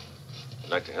 I'd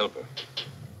like to help her.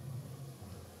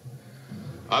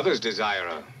 Others desire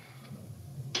her.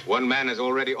 One man has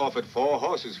already offered 4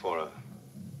 horses for her.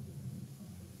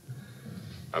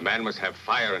 A man must have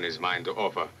fire in his mind to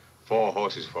offer 4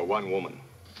 horses for one woman.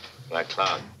 Like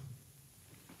Cloud.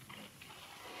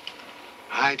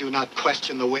 I do not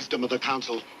question the wisdom of the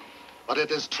council, but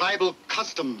it is tribal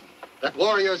custom that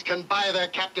warriors can buy their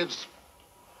captives.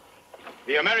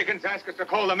 The Americans ask us to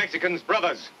call the Mexicans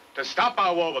brothers, to stop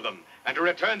our war with them, and to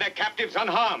return their captives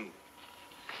unharmed.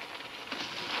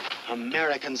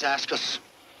 Americans ask us.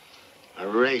 A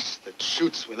race that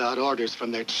shoots without orders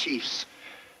from their chiefs,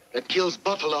 that kills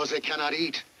buffaloes they cannot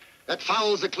eat, that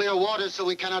fouls the clear waters so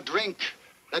we cannot drink,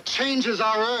 that changes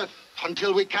our earth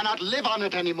until we cannot live on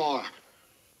it anymore.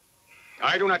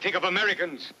 I do not think of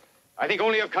Americans. I think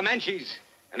only of Comanches,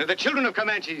 and of the children of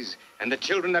Comanches, and the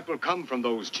children that will come from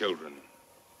those children.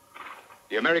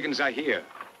 The Americans are here.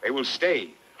 They will stay.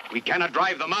 We cannot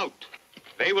drive them out.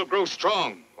 They will grow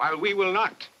strong, while we will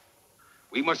not.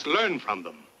 We must learn from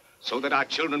them, so that our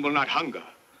children will not hunger,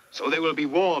 so they will be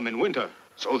warm in winter,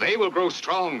 so they will grow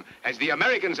strong as the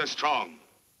Americans are strong.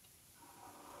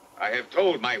 I have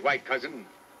told my white cousin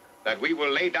that we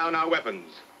will lay down our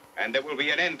weapons and there will be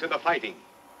an end to the fighting.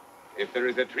 If there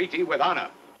is a treaty with honor.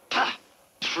 Ha!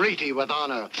 Treaty with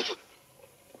honor.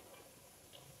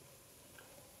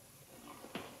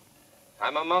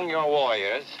 I'm among your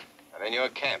warriors. I'm in your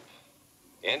camp.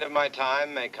 The end of my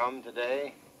time may come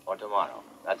today or tomorrow.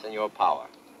 That's in your power.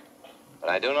 But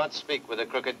I do not speak with a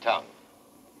crooked tongue.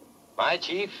 My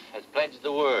chief has pledged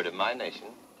the word of my nation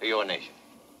to your nation.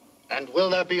 And will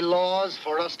there be laws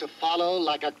for us to follow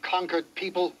like a conquered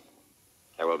people?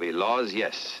 There will be laws,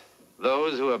 yes.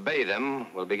 Those who obey them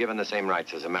will be given the same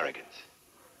rights as Americans.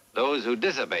 Those who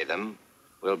disobey them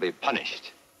will be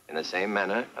punished in the same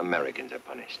manner Americans are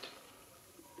punished.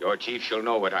 Your chief shall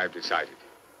know what I've decided.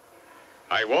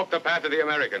 I walk the path of the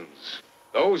Americans.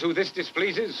 Those who this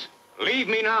displeases, leave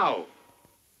me now.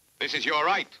 This is your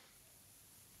right.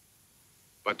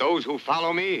 But those who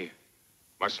follow me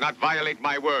must not violate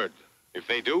my word. If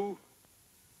they do,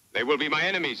 they will be my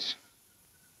enemies.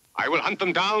 I will hunt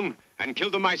them down and kill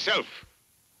them myself.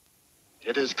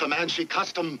 It is Comanche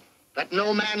custom that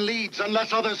no man leads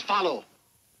unless others follow.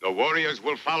 The warriors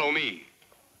will follow me.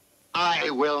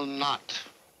 I will not.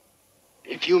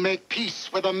 If you make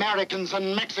peace with Americans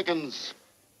and Mexicans,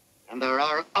 and there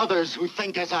are others who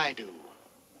think as I do.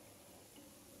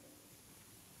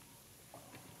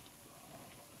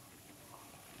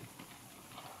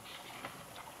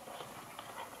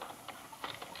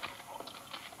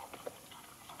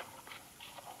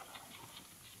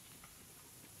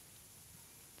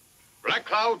 Black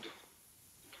Cloud,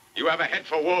 you have a head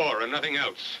for war and nothing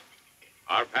else.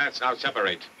 Our paths now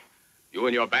separate. You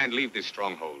and your band leave this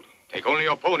stronghold. Take only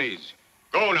your ponies.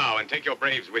 Go now and take your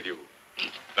braves with you.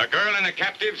 The girl and the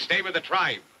captive stay with the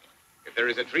tribe. If there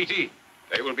is a treaty,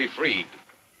 they will be freed.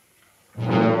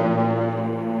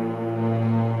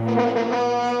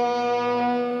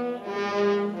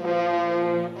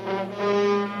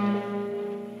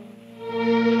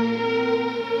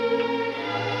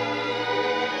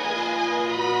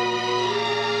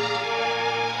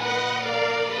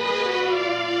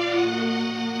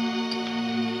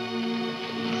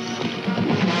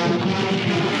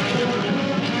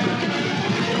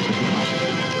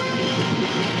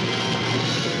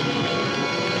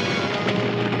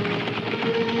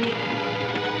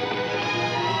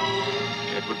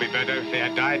 They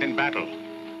had died in battle.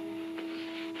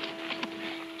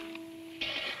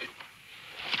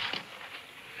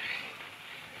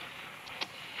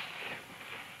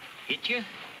 Hit you?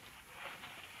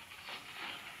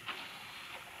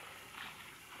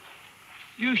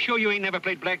 You sure you ain't never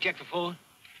played blackjack before?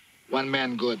 One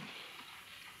man good.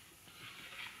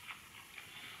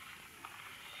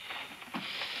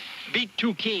 Beat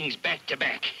two kings back to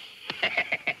back.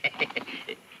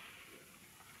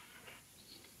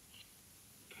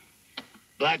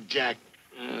 Blackjack.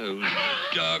 Oh,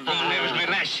 doggone, that was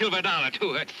my last silver dollar,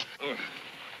 too. Oh.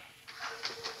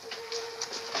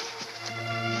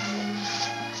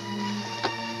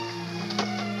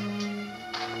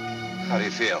 How do you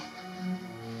feel?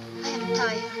 I am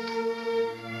tired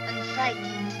and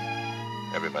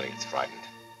frightened. Everybody gets frightened.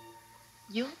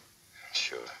 You?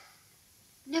 Sure.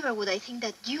 Never would I think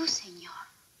that you, senor.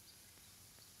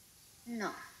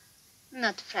 No,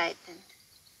 not frightened.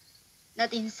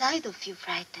 Not inside of you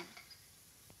frightened.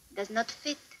 Does not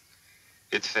fit.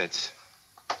 It fits.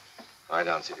 Lie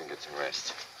down, see if you can get some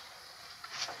rest.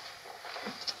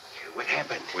 What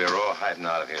happened? We're all hiding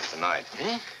out of here tonight.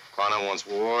 Huh? Quanah wants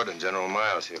Ward and General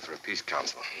Miles here for a peace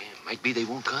council. Yeah, might be they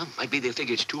won't come. Might be they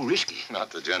figure it's too risky.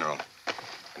 Not the general.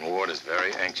 And Ward is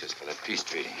very anxious for that peace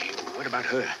treaty. Hey, what about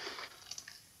her?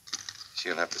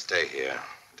 She'll have to stay here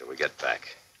until we get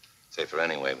back. Safer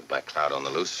anyway with Black Cloud on the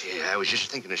loose. Yeah, I was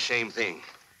just thinking the same thing.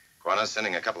 Quanah's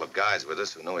sending a couple of guys with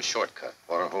us who know a shortcut,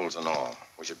 water holes and all.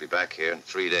 We should be back here in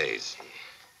 3 days.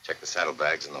 Check the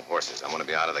saddlebags and the horses. I want to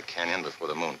be out of the canyon before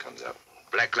the moon comes up.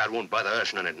 Black Cloud won't bother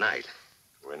us none at night.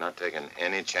 We're not taking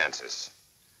any chances.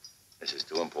 This is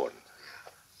too important.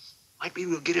 Might be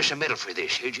we'll get us a medal for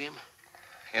this, eh, Jim?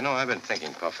 You know, I've been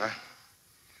thinking, Puffer.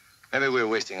 Maybe we're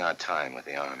wasting our time with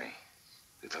the army.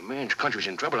 If a man's country's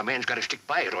in trouble, a man's got to stick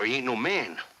by it, or he ain't no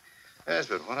man. Yes,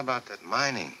 but what about that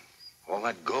mining? All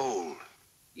that gold.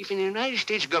 If the United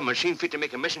States government seen fit to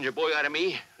make a messenger boy out of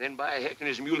me, then by heck and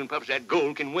his mule and pups, that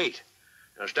gold can wait.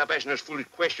 Now stop asking us foolish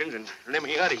questions and let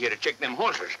me out of here to check them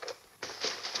horses.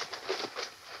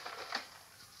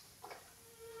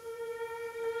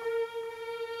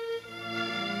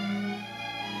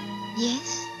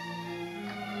 Yes?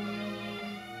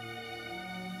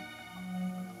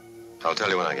 I'll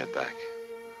tell you when I get back.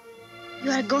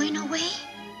 You are going away?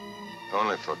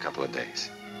 Only for a couple of days.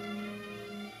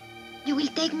 You will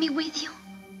take me with you?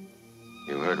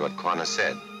 You heard what Quanah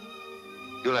said.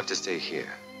 You'll have to stay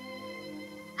here.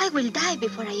 I will die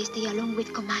before I stay alone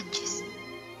with Comanches.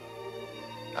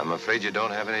 I'm afraid you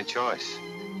don't have any choice.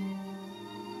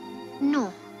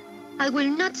 No, I will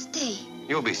not stay.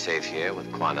 You'll be safe here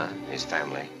with Quanah and his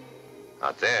family.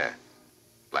 Out there,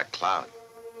 Black Cloud.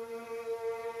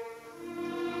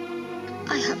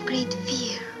 I have great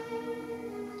fear.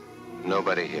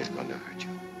 Nobody here is going to hurt you.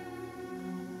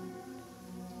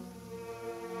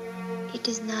 It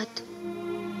is not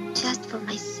just for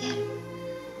myself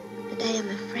that I am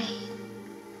afraid.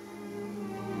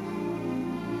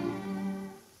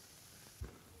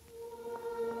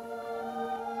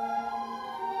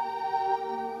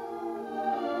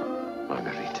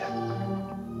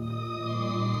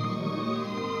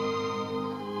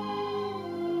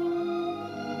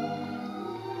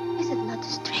 Is it not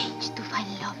strange to find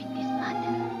love in this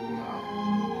manner?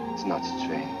 No, it's not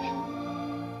strange.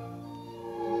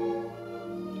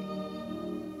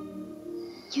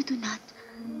 You do not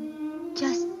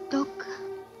just talk.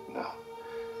 No,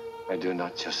 I do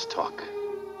not just talk.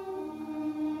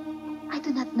 I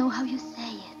do not know how you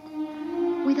say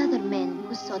it. With other men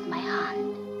who sought my heart,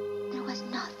 there was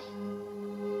nothing.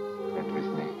 And with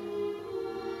me?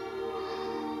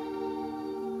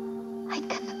 I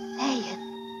cannot say it.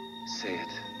 Say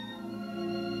it.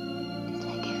 It's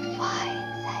like a fire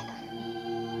inside of me.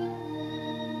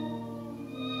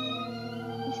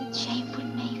 Is it shameful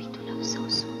maybe to love so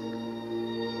soon?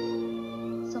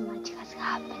 So much has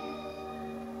happened.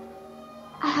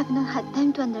 I have not had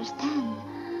time to understand.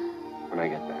 When I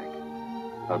get back,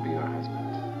 I'll be your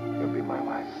husband. You'll be my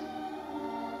wife.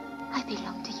 I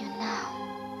belong to you now,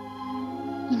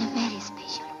 in a very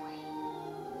special way.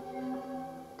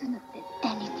 Do not let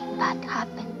anything bad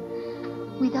happen.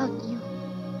 Without you,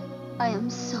 I am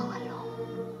so alone.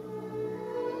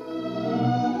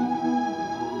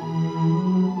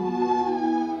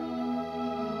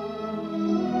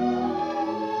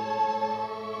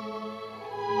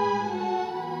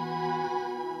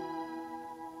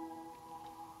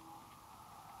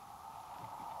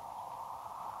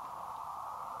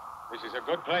 This is a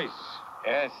good place.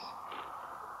 Yes.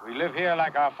 We live here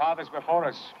like our fathers before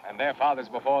us and their fathers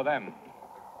before them.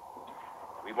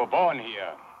 We were born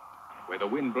here, where the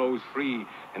wind blows free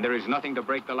and there is nothing to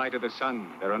break the light of the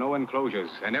sun. There are no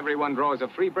enclosures, and everyone draws a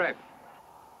free breath.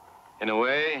 In a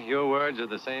way, your words are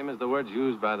the same as the words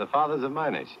used by the fathers of my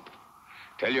nation.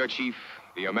 Tell your chief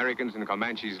the Americans and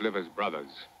Comanches live as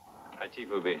brothers. My chief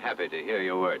will be happy to hear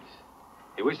your words.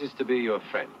 He wishes to be your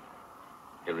friend.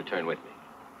 He'll return with me.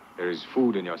 There is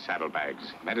food in your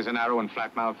saddlebags. Medicine Arrow and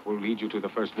Flatmouth will lead you to the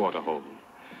first water hole.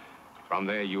 From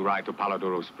there, you ride to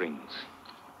Paladuro Springs.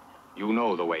 You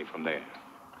know the way from there.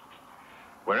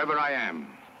 Wherever I am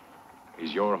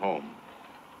is your home.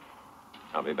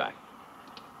 I'll be back.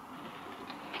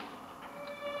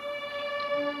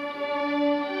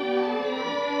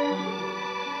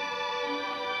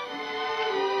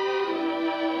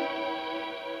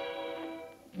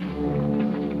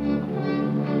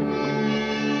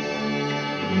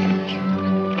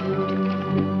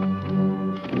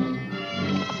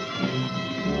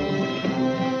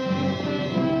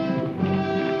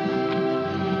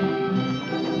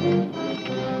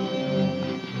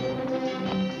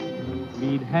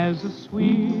 Has a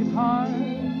sweetheart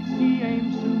he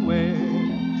aims to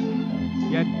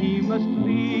wed, yet he must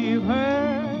leave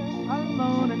her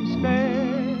alone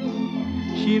instead.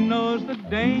 She knows the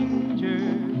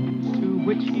dangers to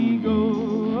which he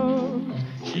goes.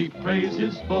 She prays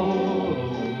his foes,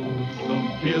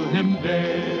 don't kill him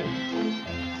dead.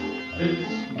 This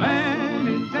man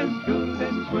is as good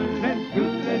as his word, as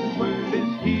good as his word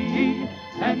is he.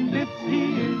 And if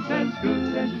he is as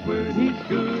good as his word, he's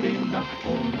good enough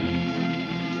for me.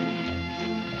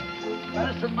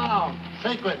 Medicine Mound,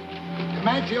 sacred.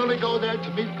 Comanche only go there to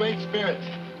meet great spirits.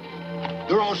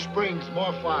 Duro Springs,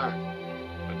 more fire.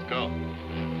 Let's go.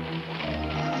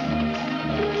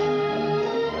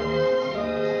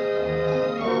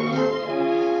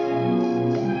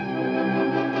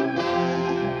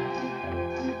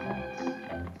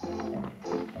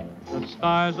 The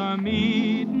stars are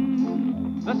meeting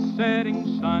the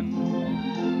setting sun.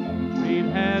 Reed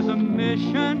has a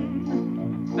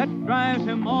mission that drives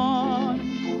him on.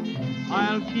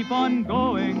 I'll keep on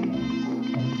going,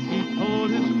 he told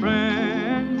his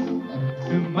friends.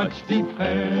 Too much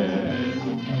depends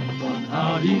on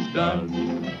how he's done.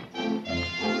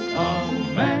 A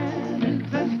man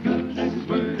is as good as his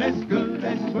word, as good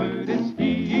as his word is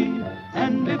he.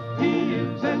 And if he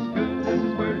is as good as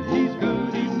his word, he's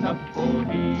good enough for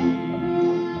me.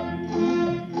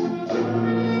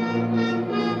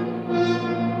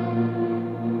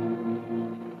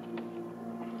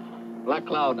 Black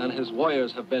Cloud and his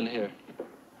warriors have been here.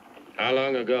 How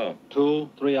long ago? 2,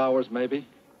 3 hours, maybe.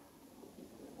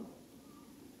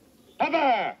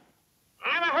 Heather!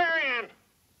 I'm a hurrying.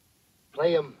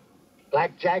 Play him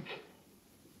blackjack.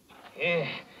 Yeah,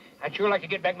 I'd sure like to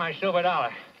get back my silver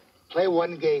dollar. Play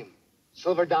one game.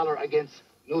 Silver dollar against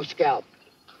new scalp.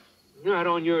 Not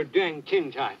on your dang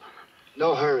tin type.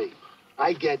 No hurry.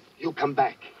 I get, you come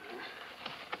back.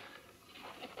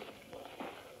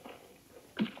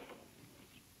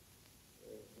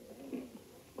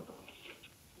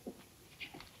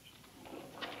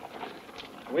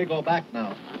 We go back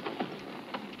now.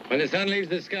 When the sun leaves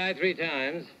the sky 3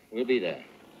 times, we'll be there.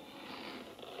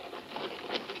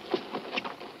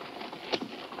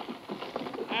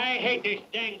 I hate this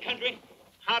dang country.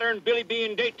 Hotter than Billy B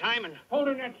in daytime and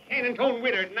holding that San Antone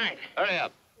winter at night. Hurry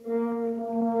up.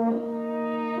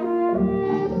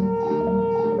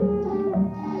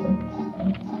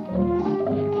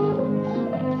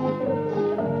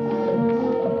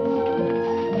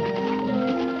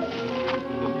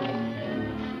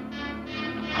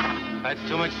 That's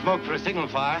too much smoke for a signal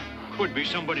fire. Could be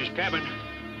somebody's cabin.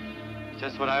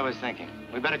 Just what I was thinking.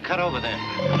 We better cut over then.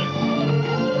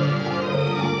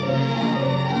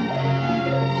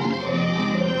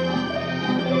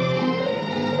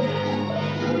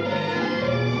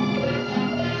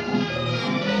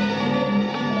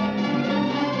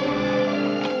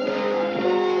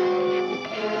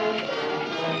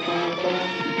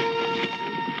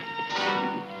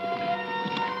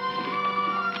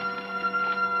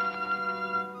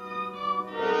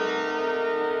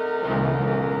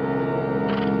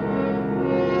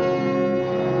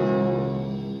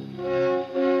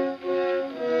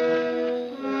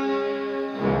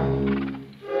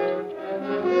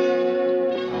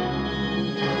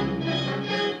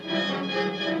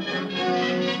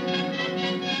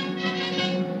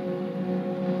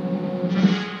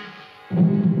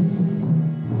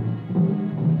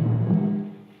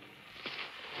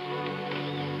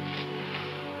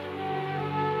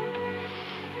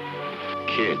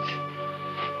 Kids.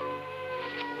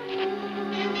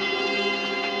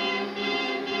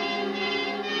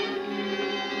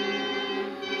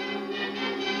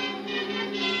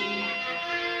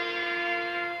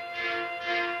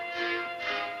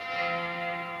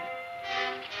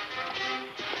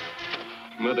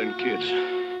 Mother and kids.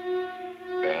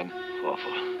 Bad?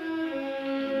 Awful.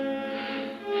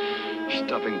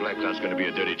 Stopping Black Cloud's gonna be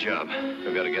a dirty job.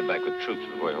 We've got to get back with troops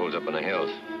before he holds up in the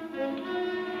hills.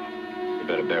 We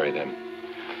better bury them.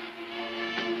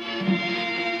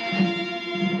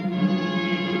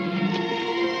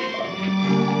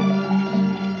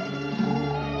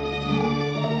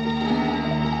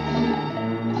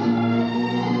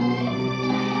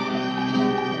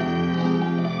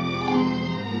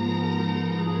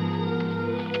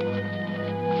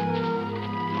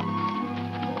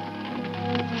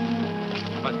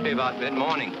 Must be about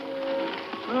mid-morning.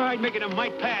 Oh, I'd make it a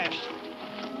mite past.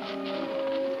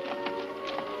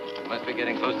 Must be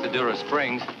getting close to Dura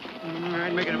Springs.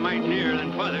 I'd make it a mite nearer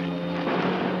than further.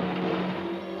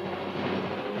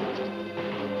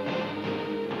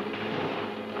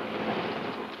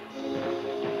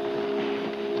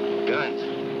 Guns.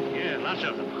 Yeah, lots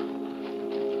of them.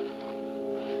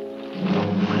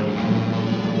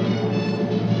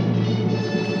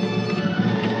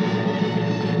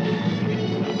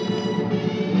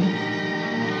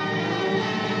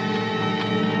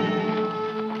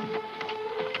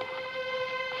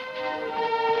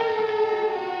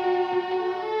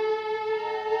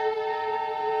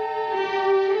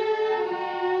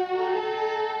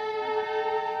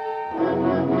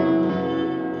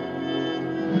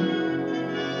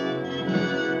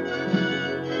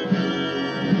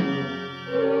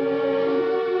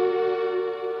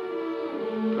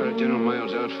 General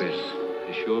Miles' outfit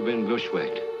has sure been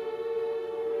bushwhacked.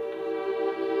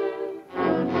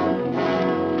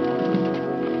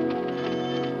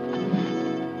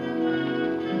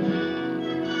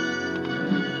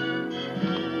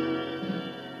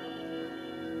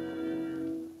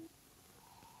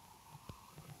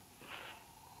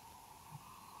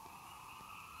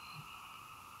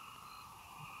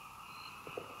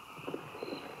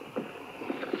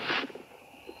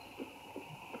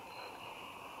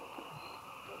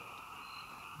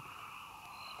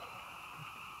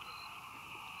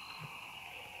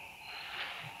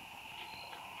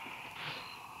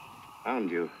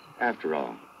 Found you, after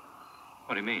all.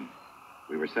 What do you mean?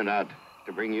 We were sent out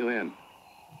to bring you in.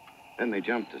 Then they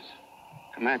jumped us.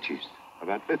 Comanches,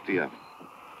 about 50 of them.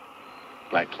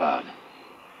 Black Cloud.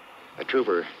 A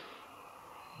trooper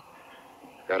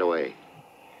got away.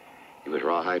 He was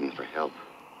rawhiding for help.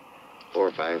 4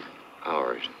 or 5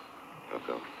 Hours.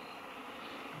 Loco.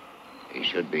 He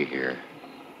should be here.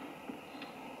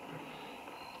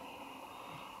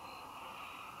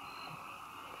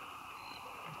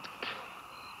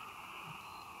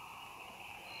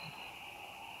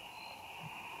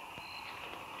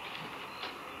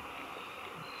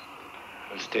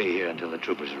 We'll stay here until the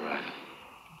troopers arrive.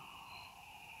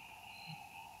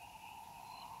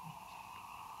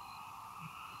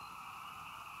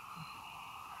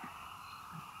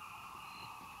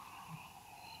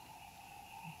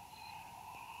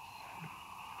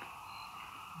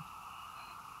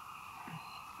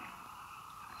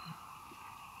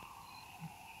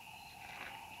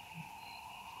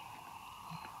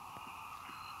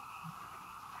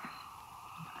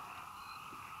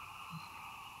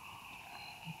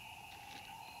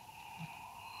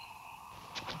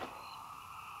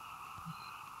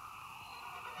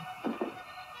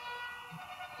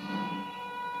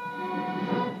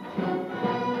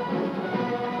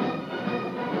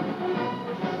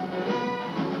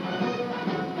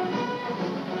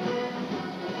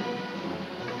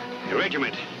 Your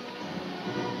regiment. It's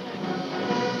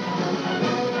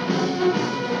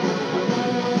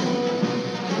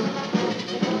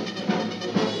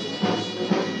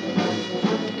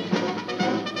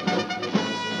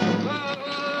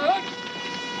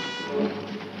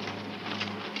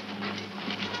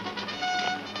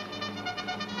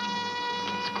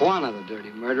Quanah, the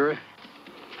dirty murderer.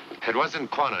 It wasn't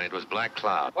Quanah, it was Black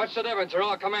Cloud. What's the difference? They're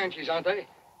all Comanches, aren't they?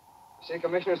 See,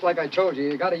 Commissioner, it's like I told you.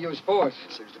 You gotta use force.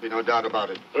 Seems to be no doubt about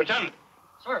it. Lieutenant,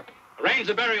 Sir. arrange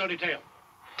the burial detail.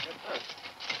 Yes, sir.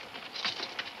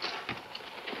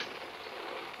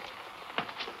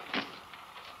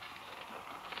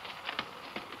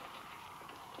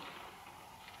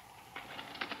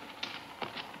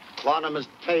 Quanah must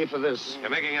pay for this.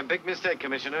 You're making a big mistake,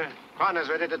 Commissioner. Quanah's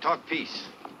ready to talk peace.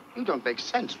 You don't make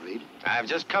sense, Reed. I've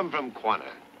just come from Quanah.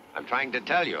 I'm trying to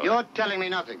tell you. You're telling me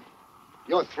nothing.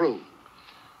 You're through.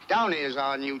 Downey is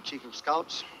our new chief of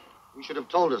scouts. You should have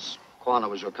told us Quanah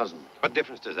was your cousin. What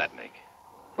difference does that make?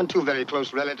 When two very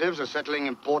close relatives are settling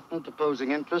important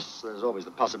opposing interests, there's always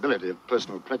the possibility of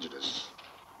personal prejudice.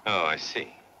 Oh, I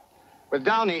see. With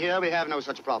Downey here, we have no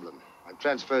such problem. I've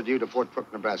transferred you to Fort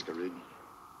Crook, Nebraska, Reed.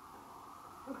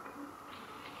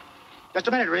 Just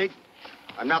a minute, Reed.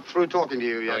 I'm not through talking to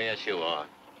you yet. Oh, yes, you are.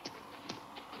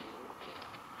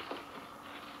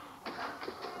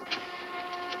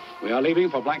 We are leaving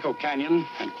for Blanco Canyon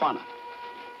and Quanah.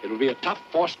 It will be a tough,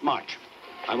 forced march.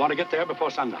 I want to get there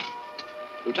before sundown.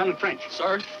 Lieutenant French.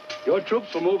 Sir? Your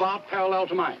troops will move out parallel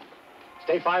to mine.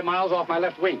 Stay 5 miles off my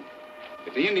left wing.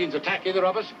 If the Indians attack either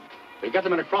of us, we'll get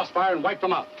them in a crossfire and wipe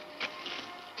them out.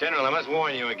 General, I must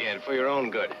warn you again, for your own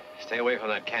good. Stay away from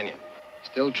that canyon.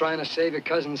 Still trying to save your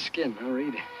cousin's skin, huh,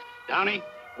 Reed? Downey,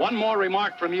 one more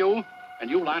remark from you,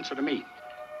 and you'll answer to me.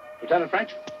 Lieutenant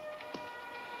French?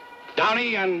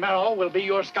 Downey and Merrill will be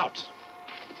your scouts.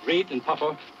 Reed and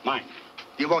Puffer, mine.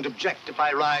 You won't object if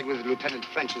I ride with Lieutenant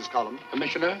French's column?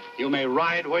 Commissioner, you may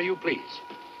ride where you please.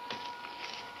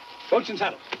 Coach and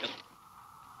saddle.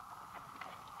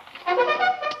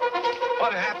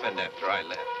 What happened after I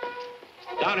left?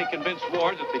 Downey convinced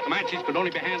Ward that the Comanches could only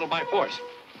be handled by force.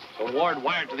 So Ward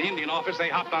wired to the Indian office. They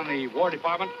hopped on the War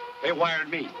Department. They wired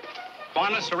me.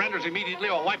 Quanah surrenders immediately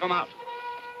or wipe him out.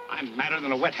 I'm madder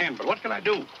than a wet hen, but what can I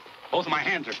do? Both of my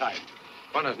hands are tied.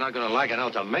 Quanah's not going to like an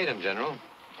ultimatum, General.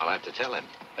 I'll have to tell him.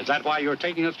 Is that why you're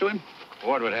taking us to him?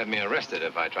 Ward would have me arrested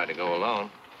if I tried to go alone.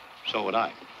 So would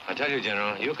I. I tell you,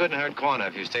 General, you couldn't hurt Quanah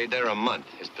if you stayed there a month.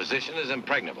 His position is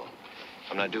impregnable.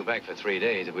 I'm not due back for 3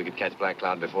 days. If we could catch Black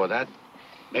Cloud before that.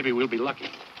 Maybe we'll be lucky.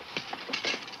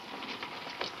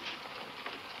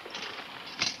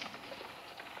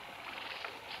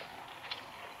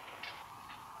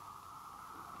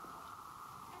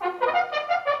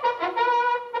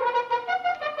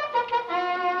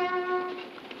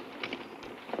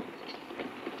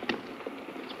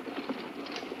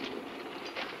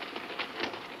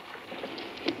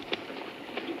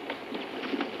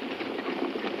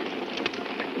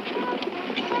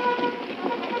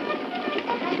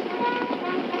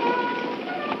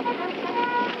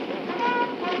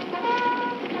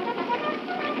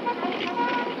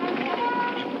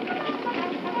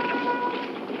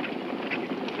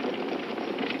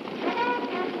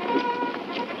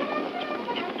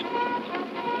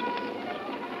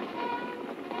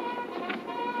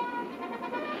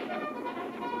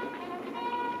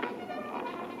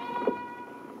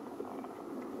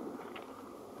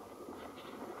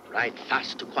 Ride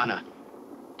fast to Quanah.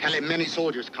 Tell him many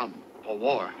soldiers come for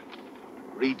war.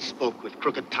 Reed spoke with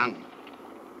crooked tongue.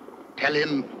 Tell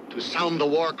him to sound the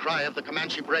war cry of the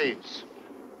Comanche braves.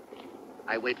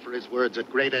 I wait for his words at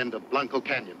great end of Blanco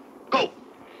Canyon. Go!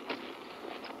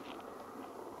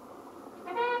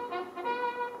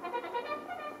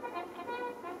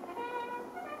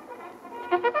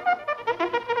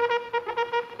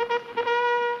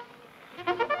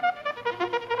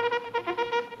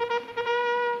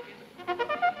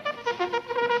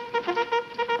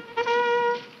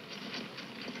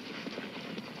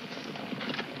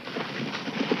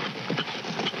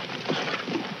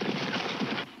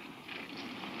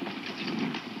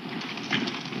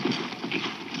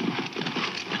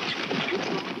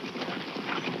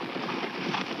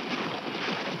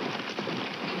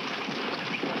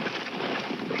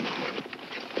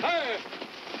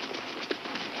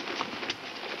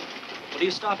 What are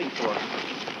you stopping for?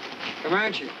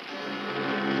 Comanche.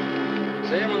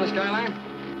 See him on the skyline?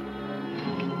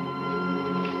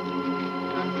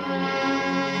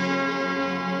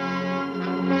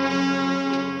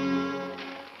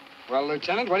 Well,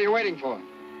 Lieutenant, what are you waiting for?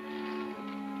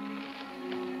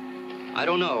 I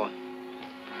don't know.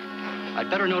 I'd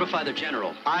better notify the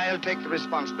general. I'll take the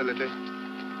responsibility.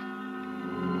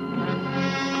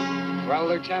 Well,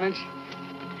 Lieutenant?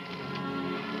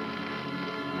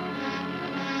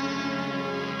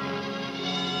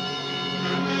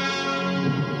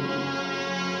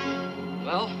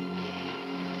 Well?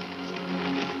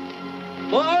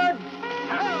 Forward!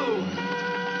 Ho!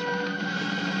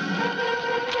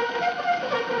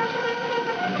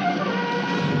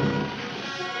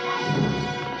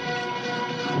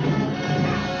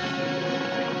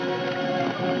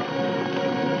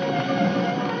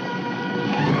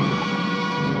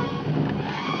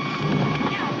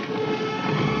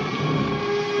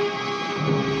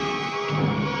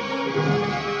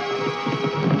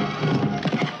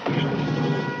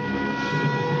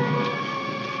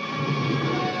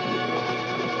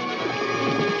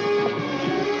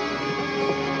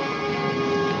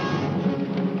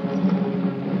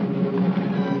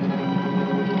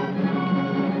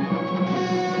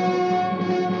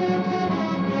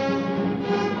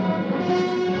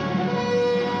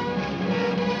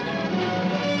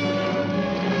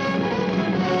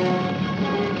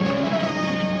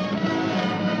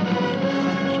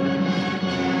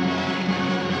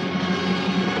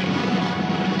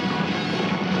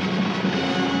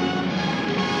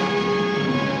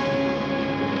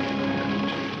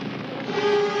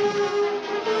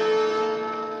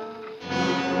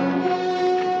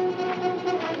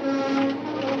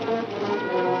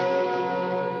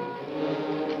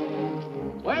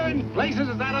 Places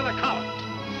is that other column?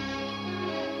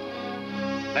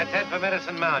 Let's head for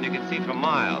Medicine Mound. You can see for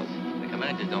miles. The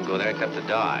Comanches don't go there except to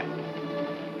die.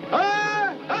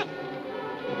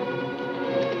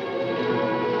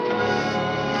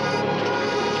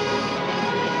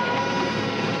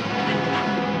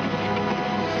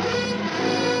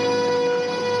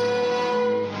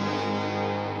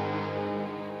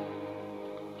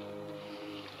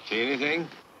 See anything?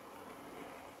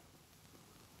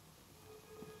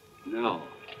 No.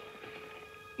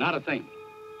 Not a thing.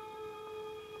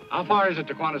 How far is it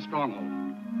to Quanta's stronghold?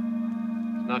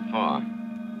 It's not far.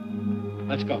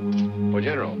 Let's go. Well,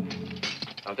 General,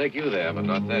 I'll take you there, but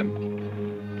not them.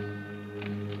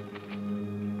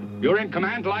 You're in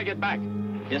command till I get back.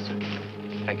 Yes, sir.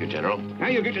 Thank you, General. Now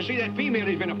you'll get to see that female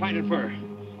he's been appointed for.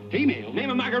 Female, name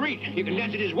of Marguerite. You can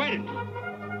dance at his wedding.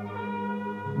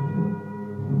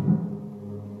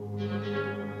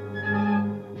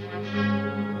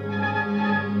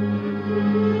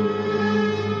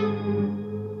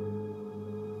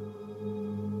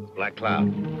 Black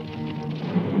cloud.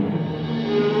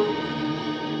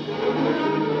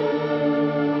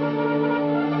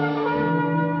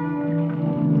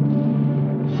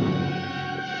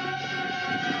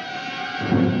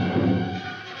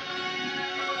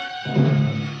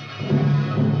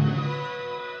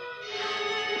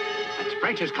 That's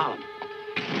French's column.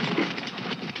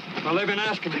 Well, they've been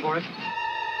asking for it.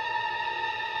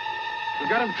 We've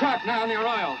got them trapped now in the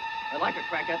arroyo. I'd like to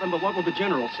crack at them, but what will the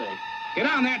general say? Get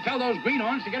down there and tell those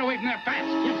greenhorns to get away from there fast.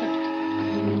 Yes, sir.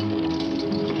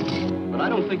 But I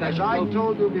don't think As I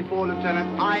told you before,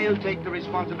 Lieutenant, I'll take the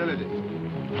responsibility.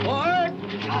 Forward!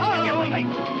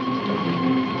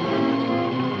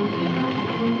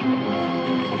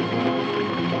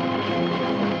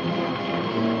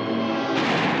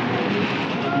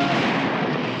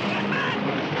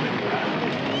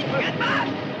 Get back!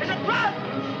 It's a trap!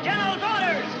 General's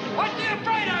orders! What are you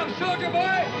afraid of, soldier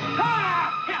boy? Ha!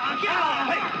 Get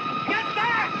back! Get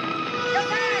back!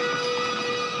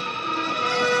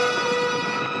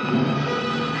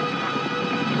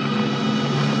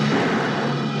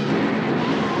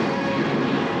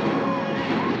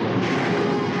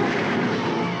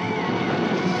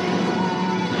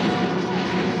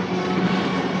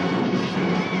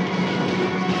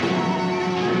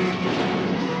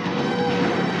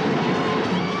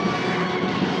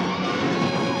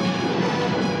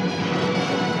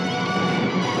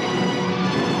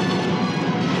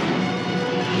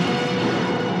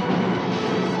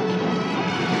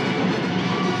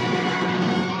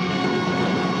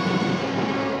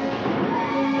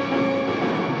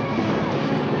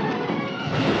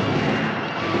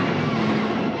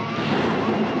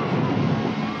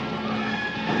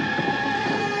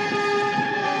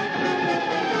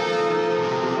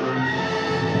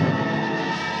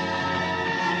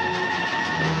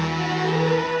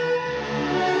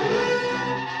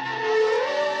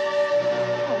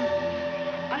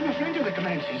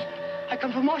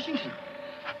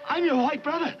 white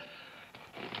brother.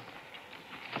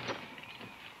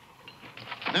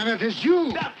 Then it is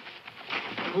you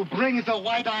who brings the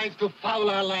white eyes to foul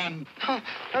our land.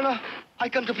 No. I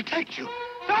come to protect you.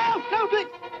 No, please.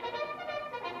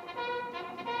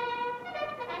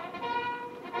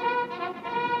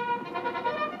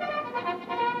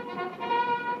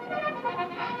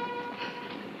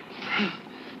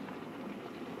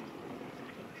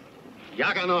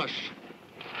 Yaganos.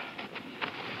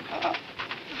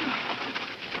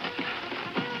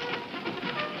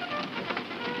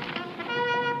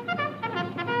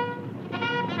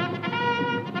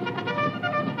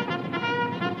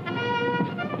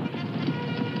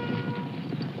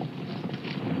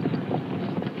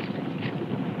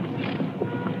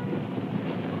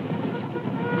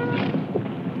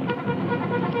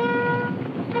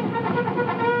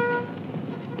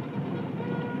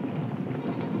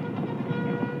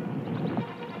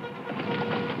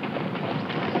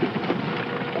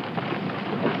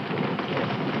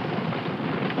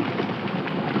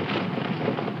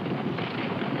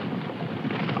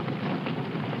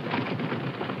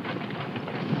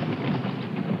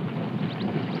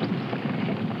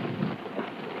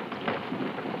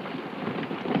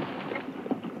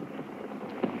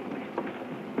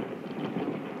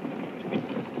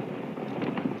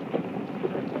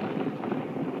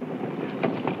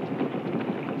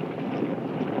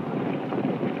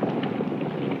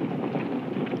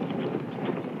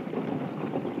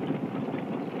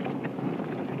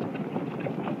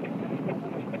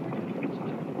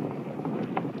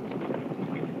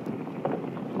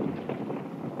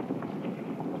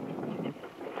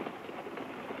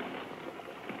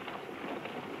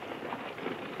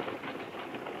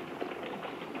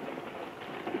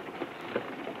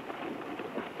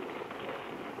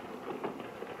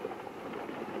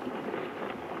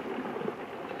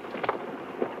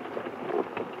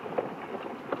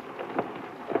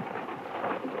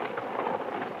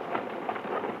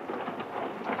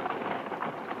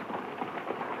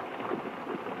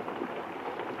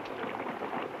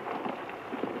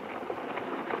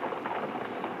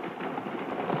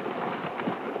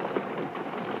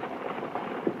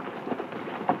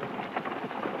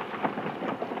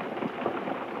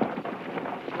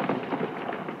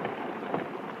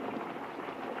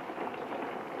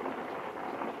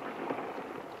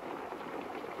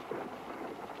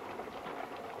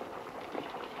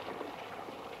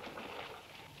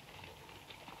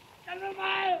 General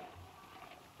Miles!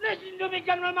 Listen to me,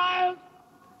 General Miles!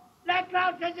 Black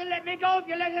Cloud says he'll let me go if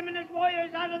you let him and his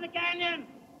warriors out of the canyon.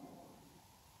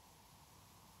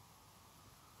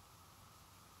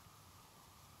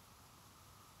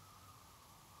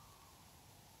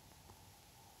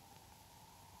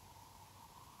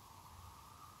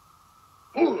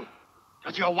 Fool!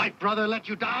 Does your white brother let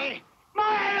you die?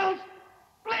 Miles!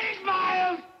 Please,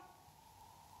 Miles!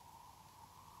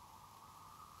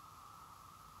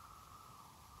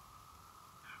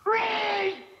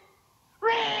 Reed!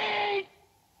 Reed!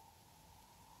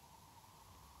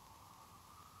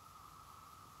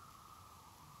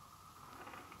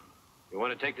 You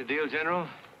want to take the deal, General?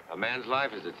 A man's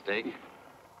life is at stake.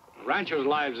 Ranchers'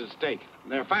 lives at stake.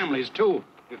 And their families, too,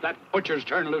 if that butcher's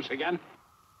turned loose again.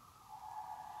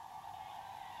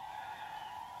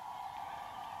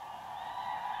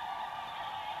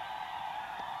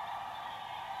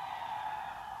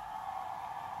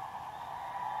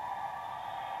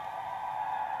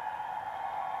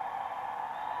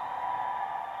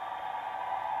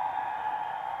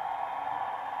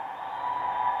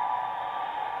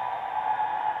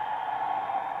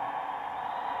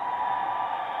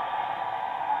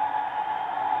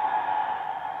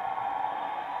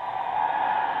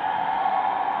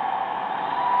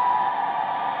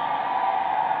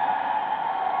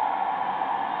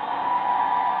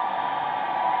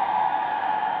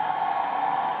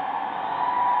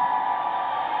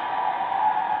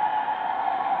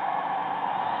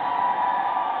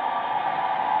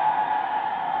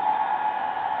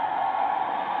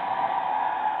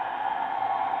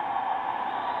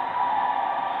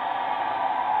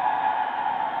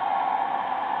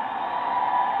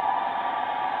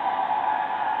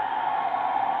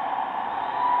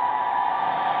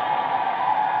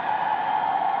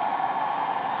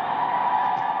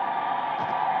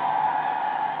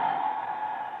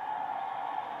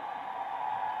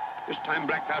 This time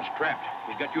Black Cloud's trapped.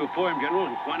 He's got you afore him, General,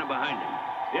 and Quanah behind him.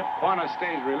 If Quanah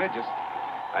stays religious,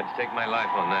 I'd stake my life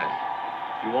on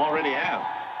that. You already have.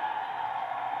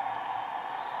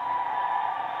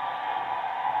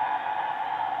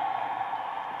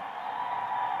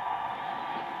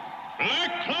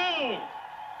 Black Cloud!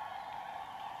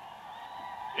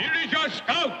 Here is your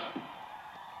scout.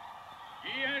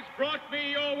 brought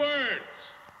me your words.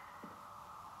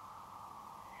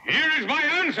 Here is my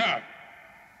answer.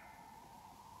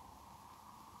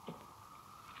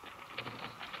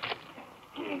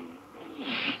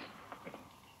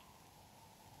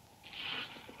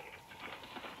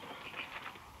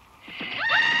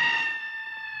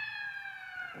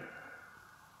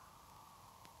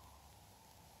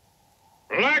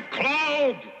 Black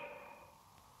Cloud,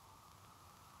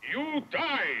 you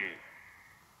die.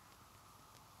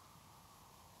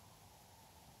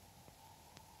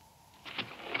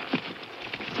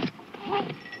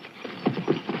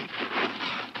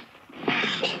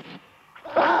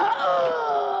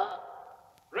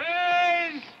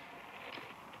 Raise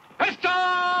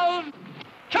pistols!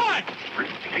 Charge!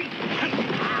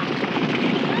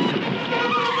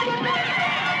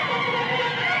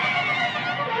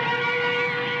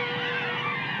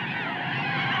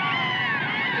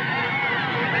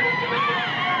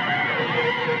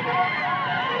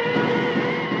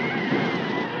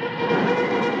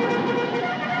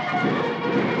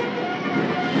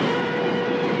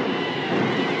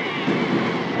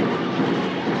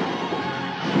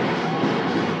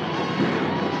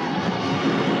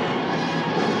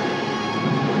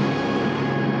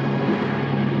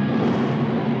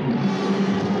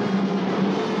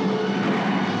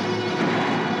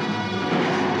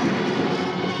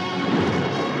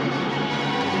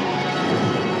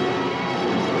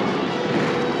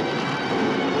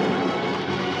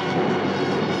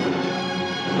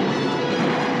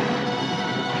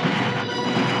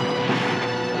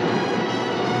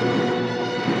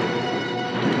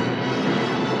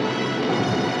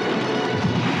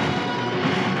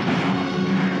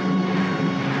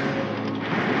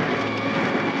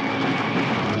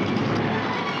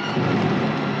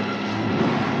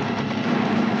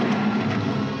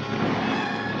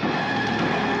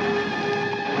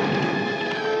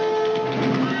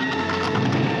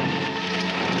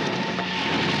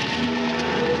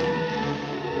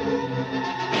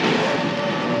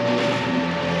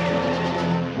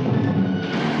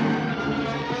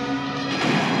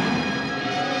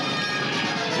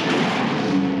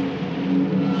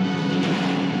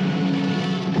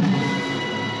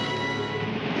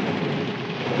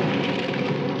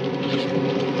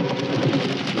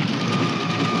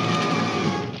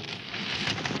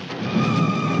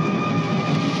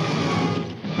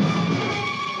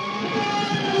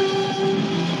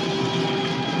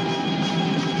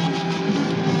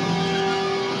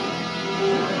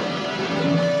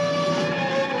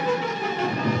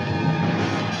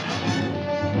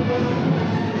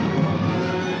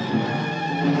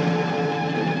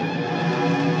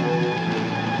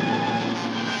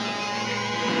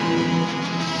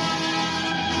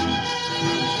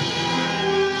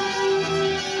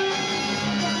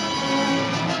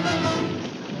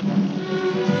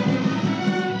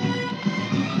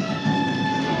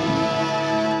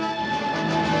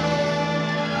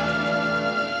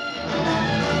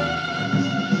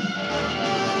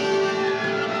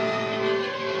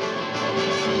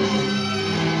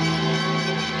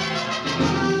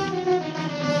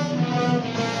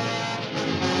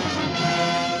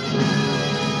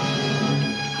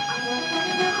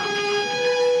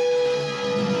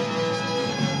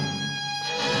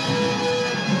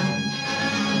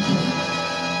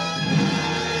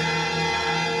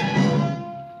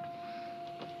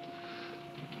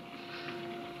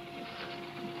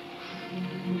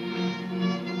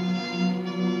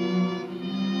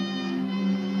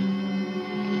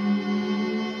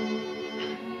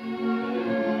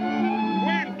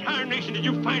 Did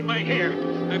you find my hair?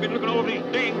 I've been looking over these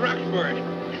dang rocks for it.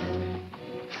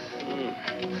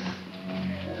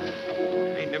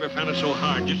 I ain't never found it so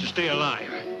hard just to stay alive.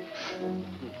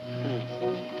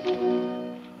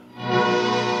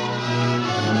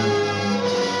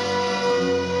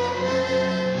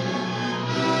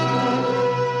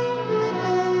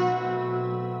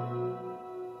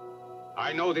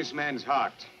 I know this man's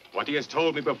heart. What he has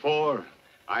told me before,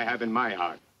 I have in my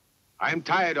heart. I am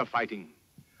tired of fighting.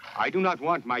 I do not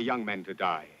want my young men to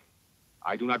die.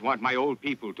 I do not want my old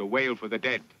people to wail for the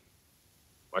dead.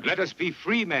 But let us be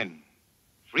free men,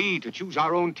 free to choose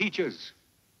our own teachers,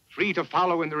 free to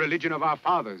follow in the religion of our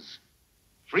fathers,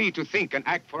 free to think and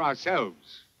act for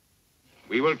ourselves.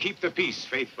 We will keep the peace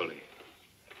faithfully,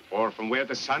 for from where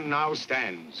the sun now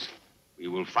stands, we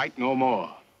will fight no more,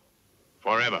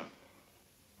 forever.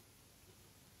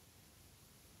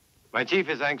 My chief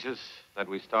is anxious that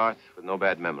we start with no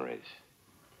bad memories.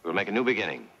 We'll make a new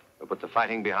beginning. We'll put the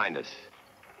fighting behind us.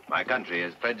 My country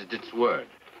has pledged its word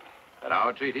that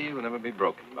our treaty will never be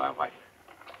broken by a white man.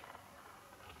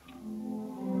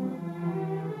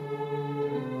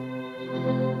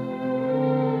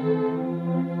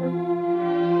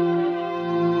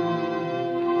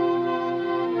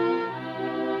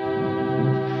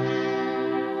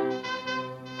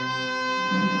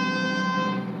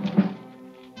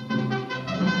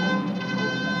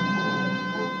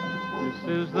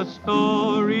 is the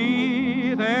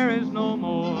story, there is no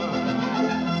more.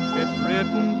 It's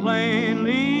written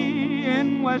plainly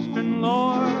in Western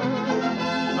lore.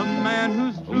 The man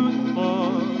who's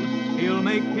truthful, he'll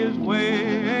make his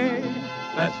way.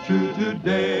 That's true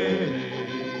today,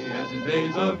 as in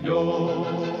days of yore.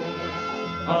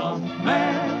 A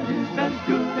man is as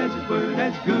good as his word,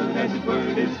 as good as his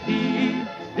word is he.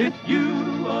 If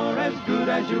you are as good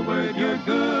as your word, you're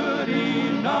good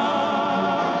enough.